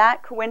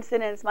 That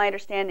coincidence, my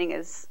understanding,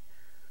 it's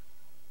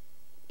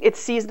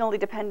seasonally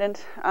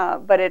dependent,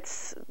 but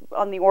it's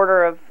on the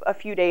order of a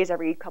few days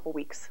every couple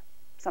weeks,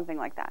 something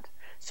like that.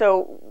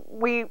 So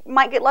we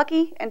might get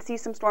lucky and see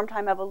some storm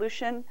time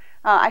evolution.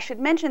 I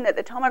should mention that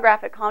the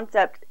tomographic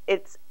concept,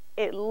 it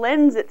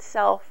lends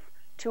itself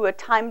to a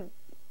time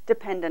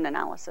dependent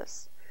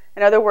analysis.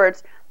 In other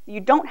words, you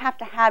don't have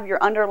to have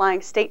your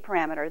underlying state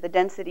parameter, the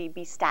density,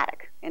 be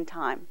static in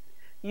time.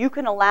 You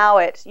can allow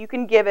it, you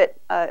can give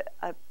it a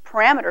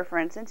parameter, for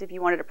instance, if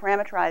you wanted to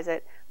parameterize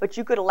it, but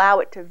you could allow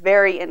it to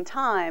vary in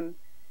time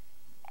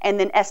and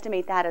then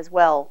estimate that as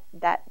well,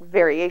 that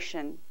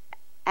variation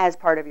as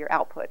part of your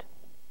output,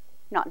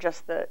 not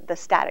just the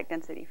static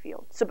density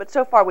field. But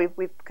so far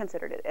we've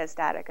considered it as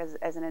static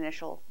as an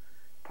initial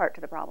part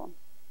to the problem.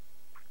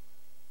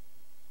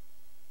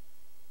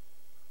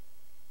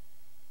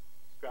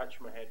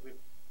 Scratch my head with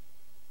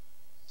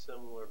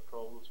similar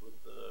problems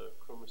with the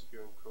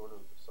chromosphere and corona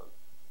of the sun.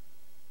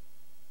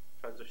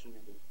 Transition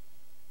region.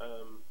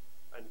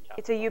 And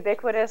it's a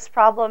ubiquitous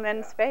problem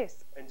in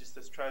space. And just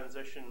this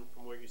transition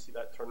from where you see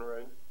that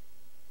turnaround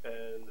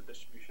and the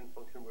distribution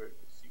function where it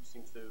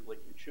seems to, like,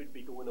 it should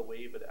be going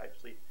away, but it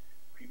actually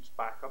creeps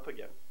back up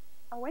again.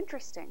 Oh,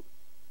 interesting.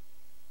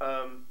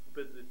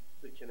 But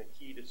the kind of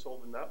key to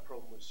solving that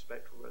problem was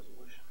spectral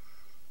resolution.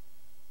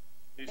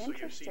 So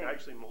you're seeing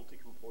actually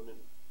multi-component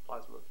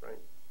plasmas, right?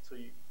 So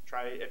you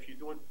try, if you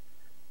don't,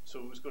 so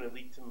it was going to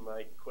lead to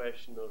my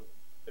question of,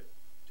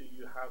 do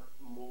you have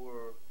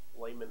more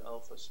Lyman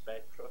alpha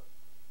spectra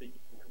that you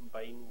can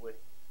combine with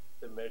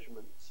the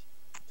measurements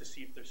to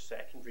see if there's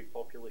secondary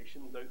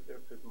populations out there?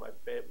 Because my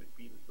bet would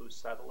be that those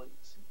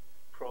satellites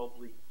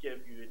probably give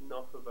you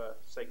enough of a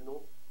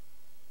signal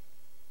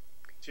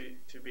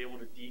to be able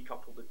to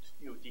decouple the,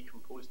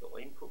 decompose the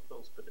line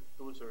profiles. But if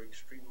those are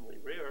extremely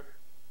rare,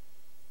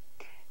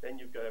 then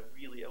you've got a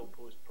really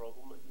ill-posed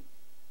problem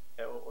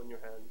on your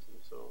hands.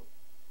 And so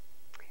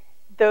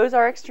those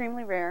are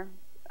extremely rare.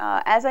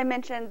 As I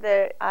mentioned,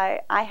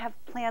 I have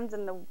plans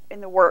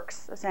in the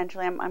works.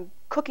 Essentially, I'm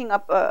cooking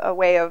up a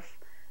way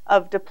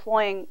of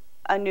deploying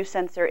a new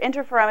sensor.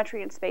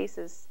 Interferometry in space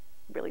is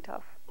really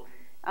tough,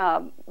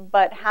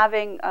 but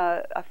having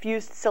a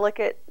fused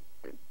silicate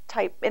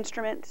type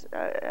instrument,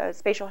 a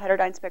spatial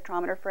heterodyne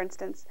spectrometer, for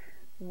instance,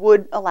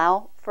 would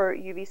allow for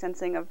UV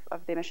sensing of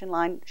the emission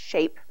line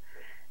shape.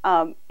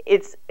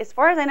 It's, as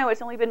far as I know,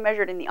 it's only been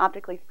measured in the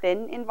optically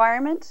thin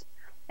environment.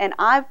 And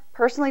I've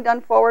personally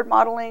done forward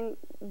modeling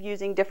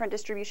using different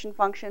distribution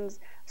functions,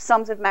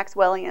 sums of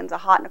Maxwellians, a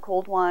hot and a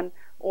cold one,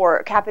 or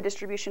a kappa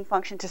distribution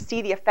function to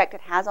see the effect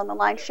it has on the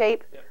line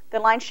shape. Yeah. The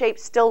line shape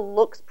still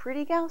looks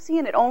pretty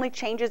Gaussian. It only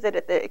changes it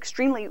at the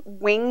extremely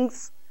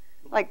wings,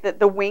 like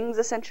the wings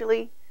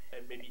essentially.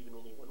 And maybe even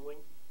only one wing.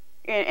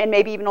 And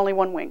maybe even only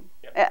one wing.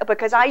 Yeah.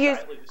 Because I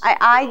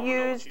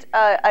used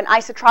an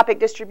isotropic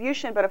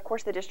distribution, but of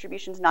course the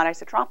distribution is not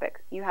isotropic.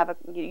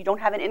 You don't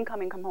have an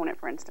incoming component,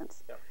 for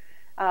instance. Yeah.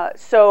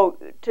 So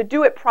to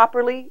do it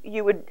properly,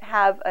 you would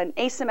have an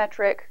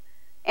asymmetric,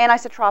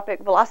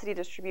 anisotropic velocity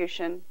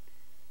distribution,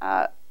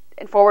 and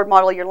forward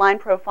model your line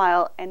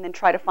profile, and then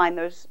try to find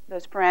those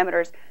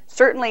parameters.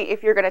 Certainly,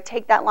 if you're going to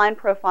take that line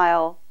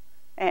profile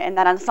and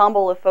that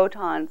ensemble of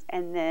photons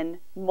and then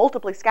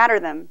multiply scatter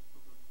them,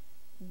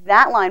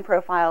 that line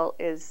profile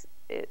is,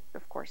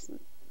 of course,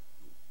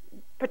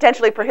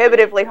 potentially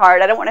prohibitively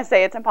hard. I don't want to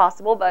say it's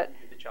impossible, but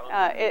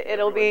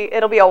it'll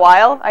be a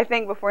while, I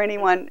think, before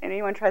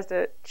anyone tries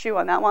to chew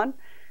on that one.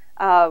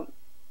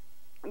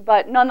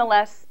 But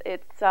nonetheless,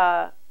 it's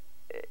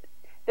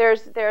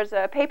there's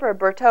a paper.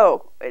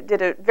 Berthaud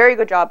did a very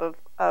good job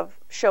of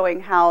showing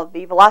how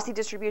the velocity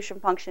distribution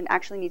function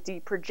actually needs to be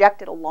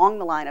projected along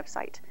the line of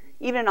sight,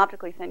 even in an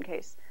optically thin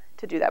case,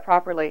 to do that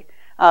properly.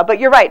 But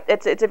you're right;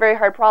 it's a very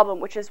hard problem,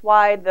 which is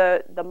why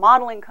the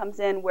modeling comes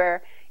in,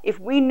 where if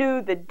we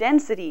knew the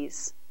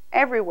densities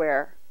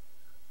everywhere,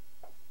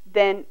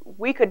 then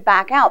we could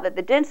back out that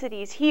the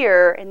densities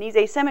here and these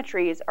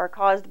asymmetries are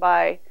caused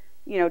by,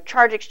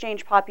 charge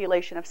exchange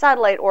population of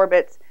satellite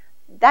orbits.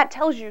 That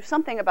tells you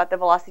something about the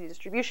velocity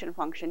distribution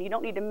function. You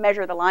don't need to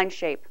measure the line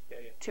shape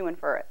to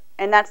infer it.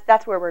 And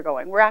that's where we're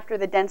going. We're after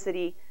the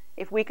density.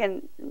 If we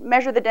can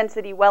measure the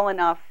density well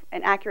enough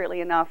and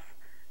accurately enough,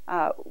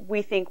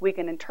 we think we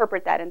can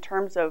interpret that in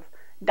terms of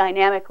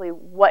dynamically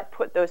what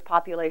put those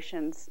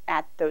populations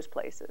at those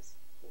places.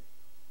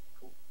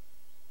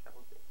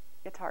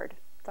 It's hard.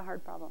 It's a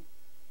hard problem.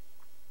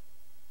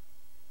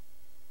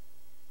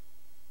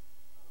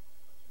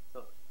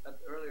 So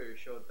earlier you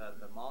showed that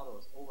the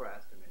models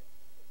overestimate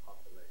the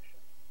population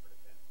for the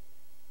density.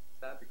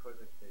 Is that because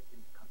they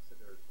didn't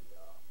consider the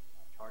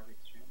charge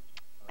exchange?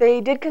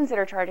 They did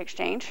consider charge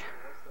exchange.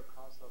 What's the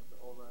cause of the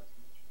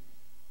overestimation?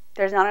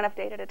 There's not enough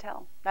data to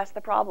tell. That's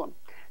the problem.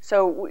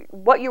 So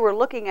what you were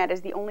looking at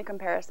is the only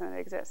comparison that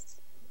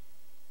exists.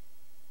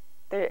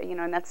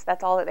 And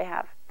that's all that they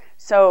have.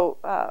 So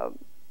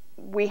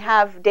we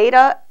have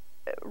data.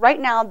 Right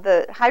now,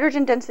 the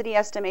hydrogen density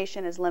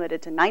estimation is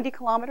limited to 90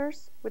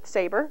 kilometers with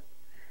SABRE,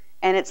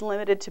 and it's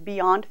limited to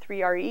beyond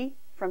 3 RE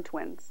from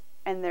TWINS.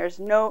 And there's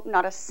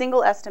not a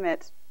single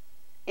estimate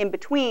in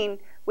between,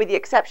 with the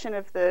exception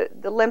of the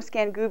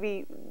LIMSCAN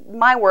GUVI,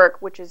 my work,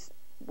 which is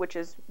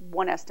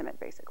one estimate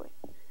basically.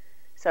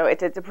 So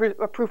it's a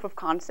proof of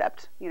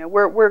concept.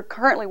 We're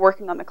currently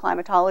working on the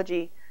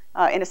climatology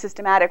in a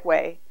systematic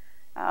way.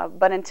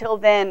 But until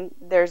then,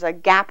 there's a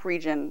gap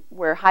region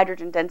where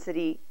hydrogen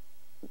density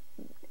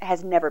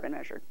has never been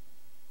measured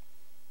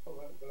Well,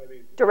 but I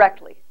mean,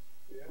 directly,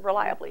 the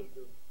reliably.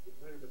 The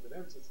measurement that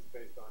EMSIS is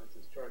based on is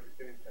this charge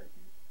exchange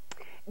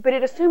technique, But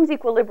it assumes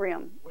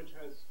equilibrium. which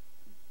has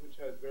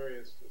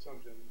various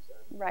assumptions,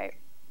 and Right.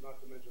 not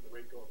to mention the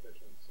rate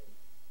coefficients and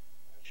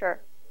Sure.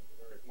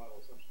 the various model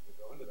assumptions that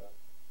go into that.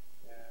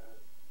 And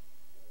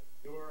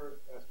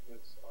your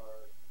estimates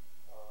are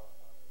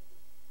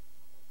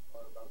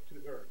about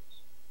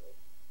 2/3 of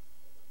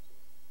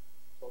EMSIS,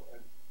 so,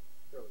 and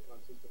fairly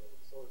consistent with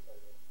the solar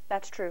cycle.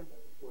 That's true.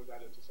 Or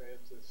that is to say,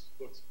 EMSIS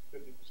looks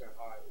 50%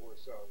 high or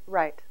so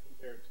Right.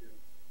 compared to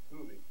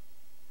movie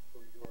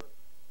for your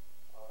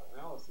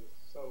analysis.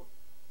 So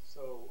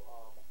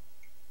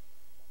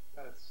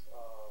that's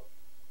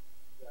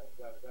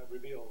that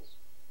reveals.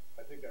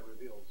 I think that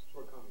reveals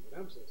shortcomings in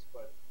EMSIS.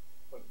 But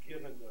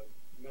given the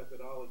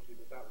methodology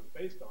that was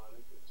based on,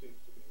 it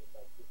seems to me that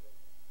that's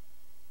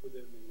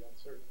within the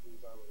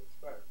uncertainties I would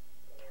expect.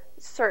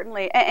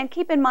 Certainly, and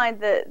keep in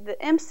mind the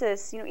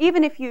EMSIS,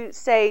 even if you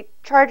say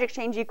charge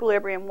exchange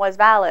equilibrium was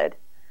valid,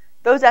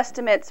 those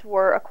estimates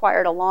were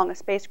acquired along a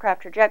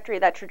spacecraft trajectory.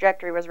 That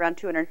trajectory was around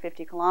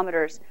 250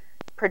 kilometers.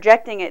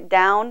 Projecting it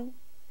down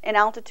in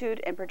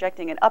altitude and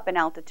projecting it up in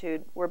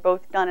altitude were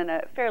both done in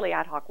a fairly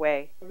ad hoc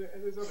way. And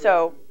there's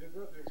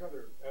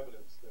other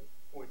evidence that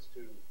points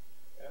to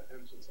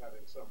EMSIS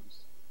having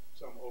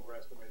some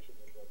overestimation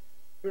in the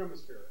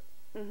thermosphere,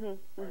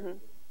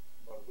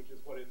 which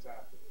is what it's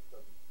after. It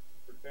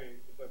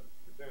doesn't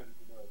pretend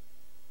to know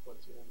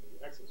what's in the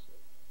exosphere.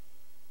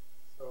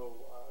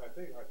 So I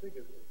think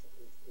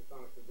it's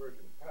on a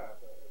convergent path.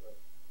 The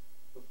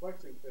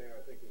perplexing thing,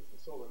 I think, is the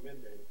solar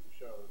min data you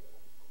showed,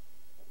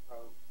 and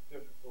how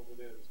difficult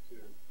it is to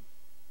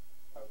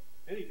have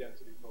any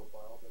density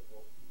profile that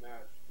will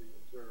match the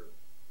observed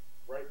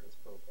brightness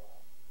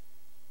profile,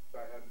 which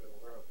I hadn't been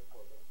aware of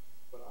before.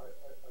 But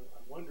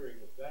I'm wondering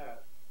if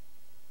that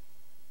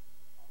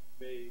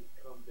may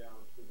come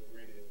down to the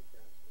radiative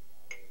transfer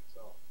model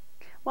itself.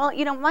 Well,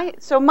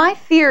 my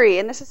theory,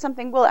 and this is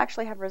something we'll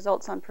actually have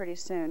results on pretty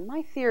soon.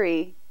 My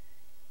theory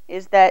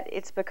is that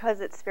it's because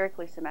it's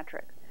spherically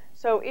symmetric.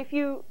 So if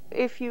you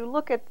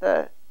look at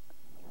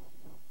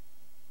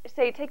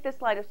take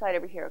this line of sight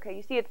over here. Okay,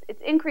 you see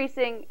it's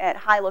increasing at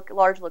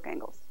large look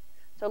angles.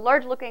 So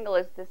large look angle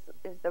is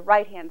the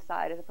right hand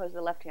side as opposed to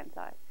the left hand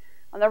side.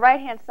 On the right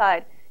hand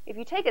side, if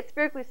you take it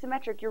spherically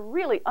symmetric, you're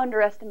really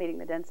underestimating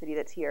the density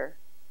that's here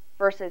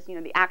versus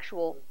the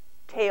actual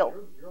tail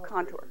Your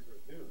contour. observations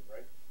are at noon,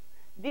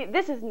 right?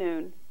 This is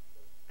noon.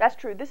 That's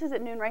true. This is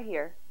at noon right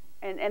here,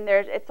 and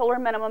at solar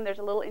minimum there's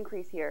a little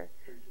increase here.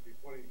 So you should be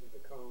pointing to the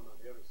cone on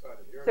the other side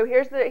of the Earth. So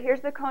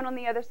here's the cone on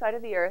the other side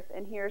of the Earth,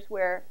 and here's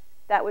where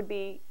that would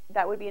be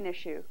an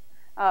issue.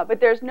 But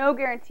there's no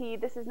guarantee.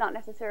 This is not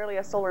necessarily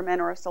a solar min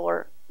or a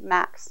solar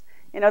max.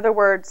 In other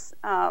words,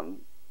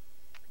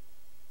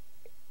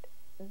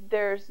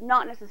 there's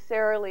not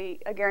necessarily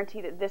a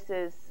guarantee that this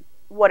is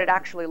what it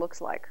actually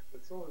looks like.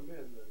 But solar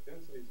min, the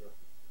densities are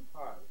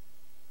high.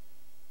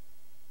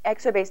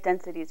 Exobase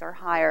densities are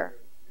higher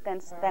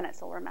than at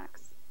solar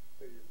max.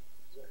 So you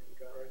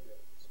got right there.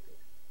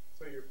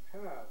 So your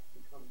path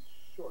becomes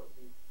short,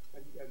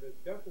 and the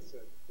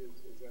deficit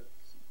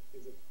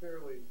is a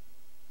fairly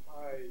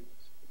high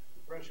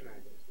depression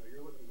angle. So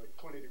you're looking like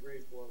 20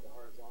 degrees below the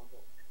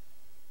horizontal.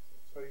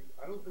 So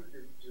I don't think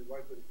you're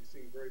likely to be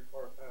seeing very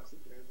far past the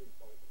transient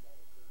point in that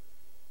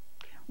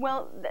occurrence.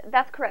 Well,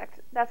 that's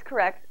correct. That's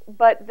correct.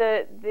 But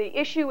the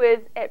issue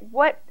is, at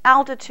what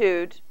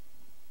altitude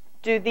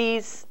do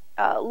these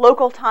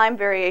local time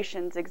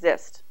variations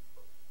exist?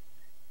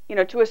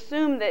 To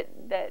assume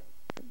that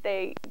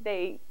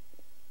they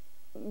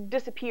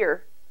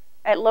disappear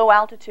at low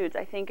altitudes,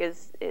 I think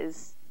is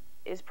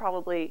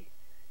probably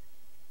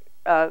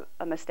a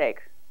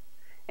mistake.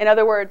 In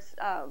other words,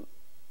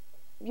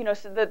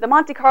 so the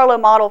Monte Carlo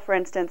model, for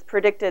instance,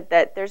 predicted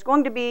that there's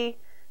going to be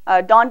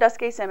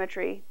dawn-dusk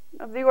asymmetry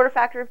of the order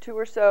factor of 2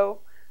 or so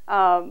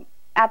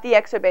at the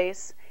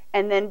exobase,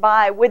 and then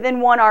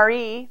within 1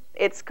 RE,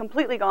 it's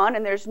completely gone,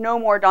 and there's no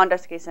more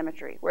dawn-dusk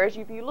asymmetry. Whereas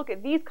if you look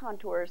at these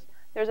contours,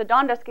 there's a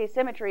dawn-dusk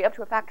asymmetry up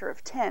to a factor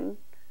of 10,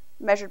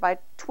 measured by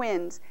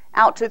twins,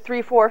 out to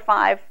 3, 4,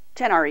 5,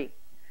 10 RE.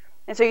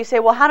 And so you say,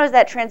 well, how does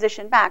that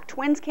transition back?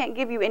 Twins can't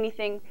give you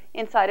anything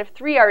inside of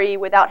 3 RE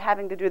without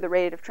having to do the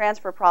radiative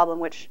transfer problem,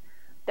 which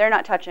they're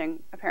not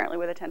touching, apparently,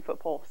 with a 10-foot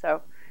pole.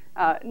 So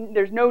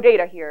there's no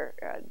data here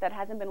that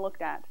hasn't been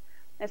looked at.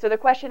 And so the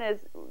question is,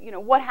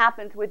 what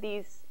happens with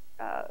these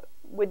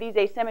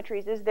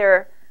asymmetries? Is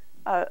there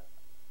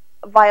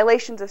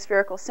violations of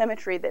spherical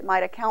symmetry that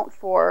might account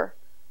for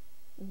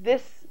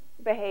this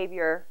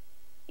behavior,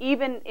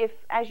 even if,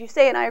 as you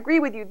say, and I agree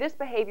with you, this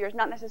behavior is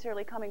not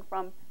necessarily coming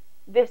from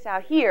this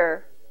out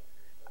here,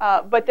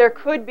 but there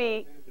could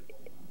be,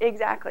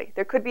 exactly,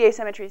 there could be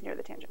asymmetries near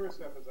the tangent. The first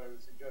step, as I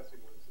was suggesting,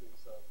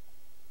 is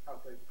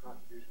calculate the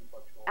contribution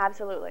function.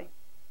 Absolutely.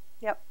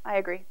 Yep, I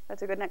agree.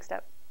 That's a good next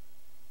step.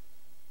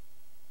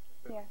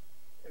 Yeah.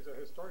 As a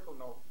historical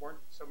note, weren't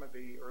some of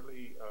the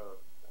early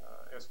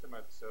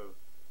estimates of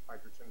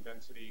hydrogen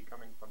density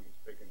coming from these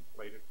big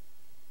inflated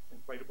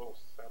inflatable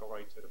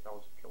satellites at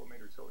 1,000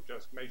 kilometers. So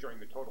just measuring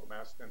the total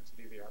mass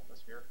density of the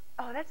atmosphere.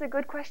 Oh, that's a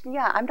good question.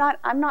 Yeah, I'm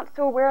not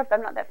so aware of them.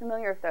 I'm not that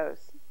familiar with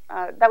those.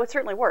 That would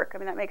certainly work. I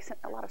mean, that makes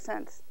a lot of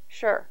sense.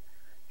 Sure.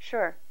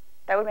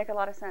 That would make a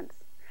lot of sense.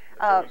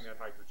 Assuming that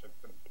hydrogen's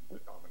the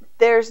dominant.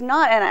 There's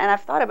not, and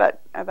I've thought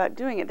about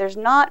doing it. There's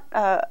not.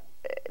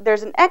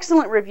 There's an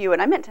excellent review,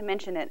 and I meant to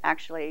mention it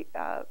actually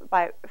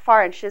by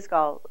Farr and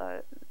Shizgal.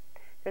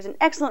 There's an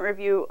excellent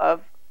review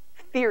of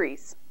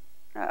theories,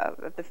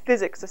 of the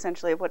physics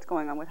essentially of what's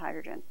going on with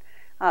hydrogen.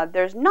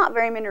 There's not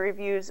very many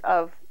reviews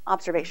of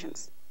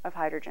observations of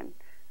hydrogen,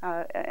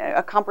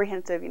 a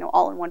comprehensive,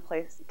 all in one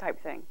place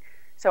type thing.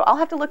 So I'll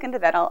have to look into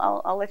that.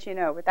 I'll let you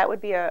know, but that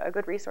would be a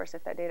good resource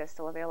if that data is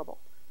still available.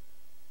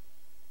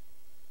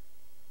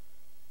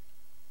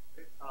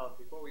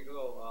 Before we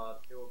go,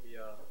 there will be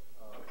a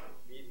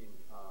meeting.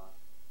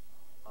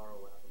 Lara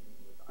will have a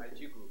meeting with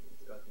the IG group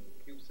discussing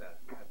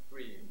CubeSat at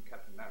 3 in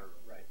Captain Matter.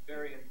 Right.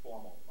 Very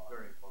informal.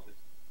 Very informal.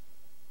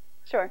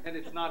 Sure. And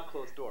it's not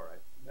closed door,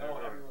 right? No,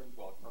 everyone's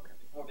welcome. Okay.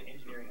 It's more the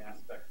engineering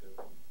aspect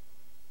of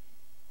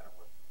that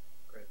work.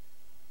 Great.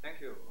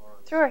 Thank you, Laura.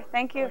 Sure.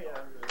 Thank you. Oh,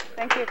 yeah.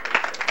 Thank you.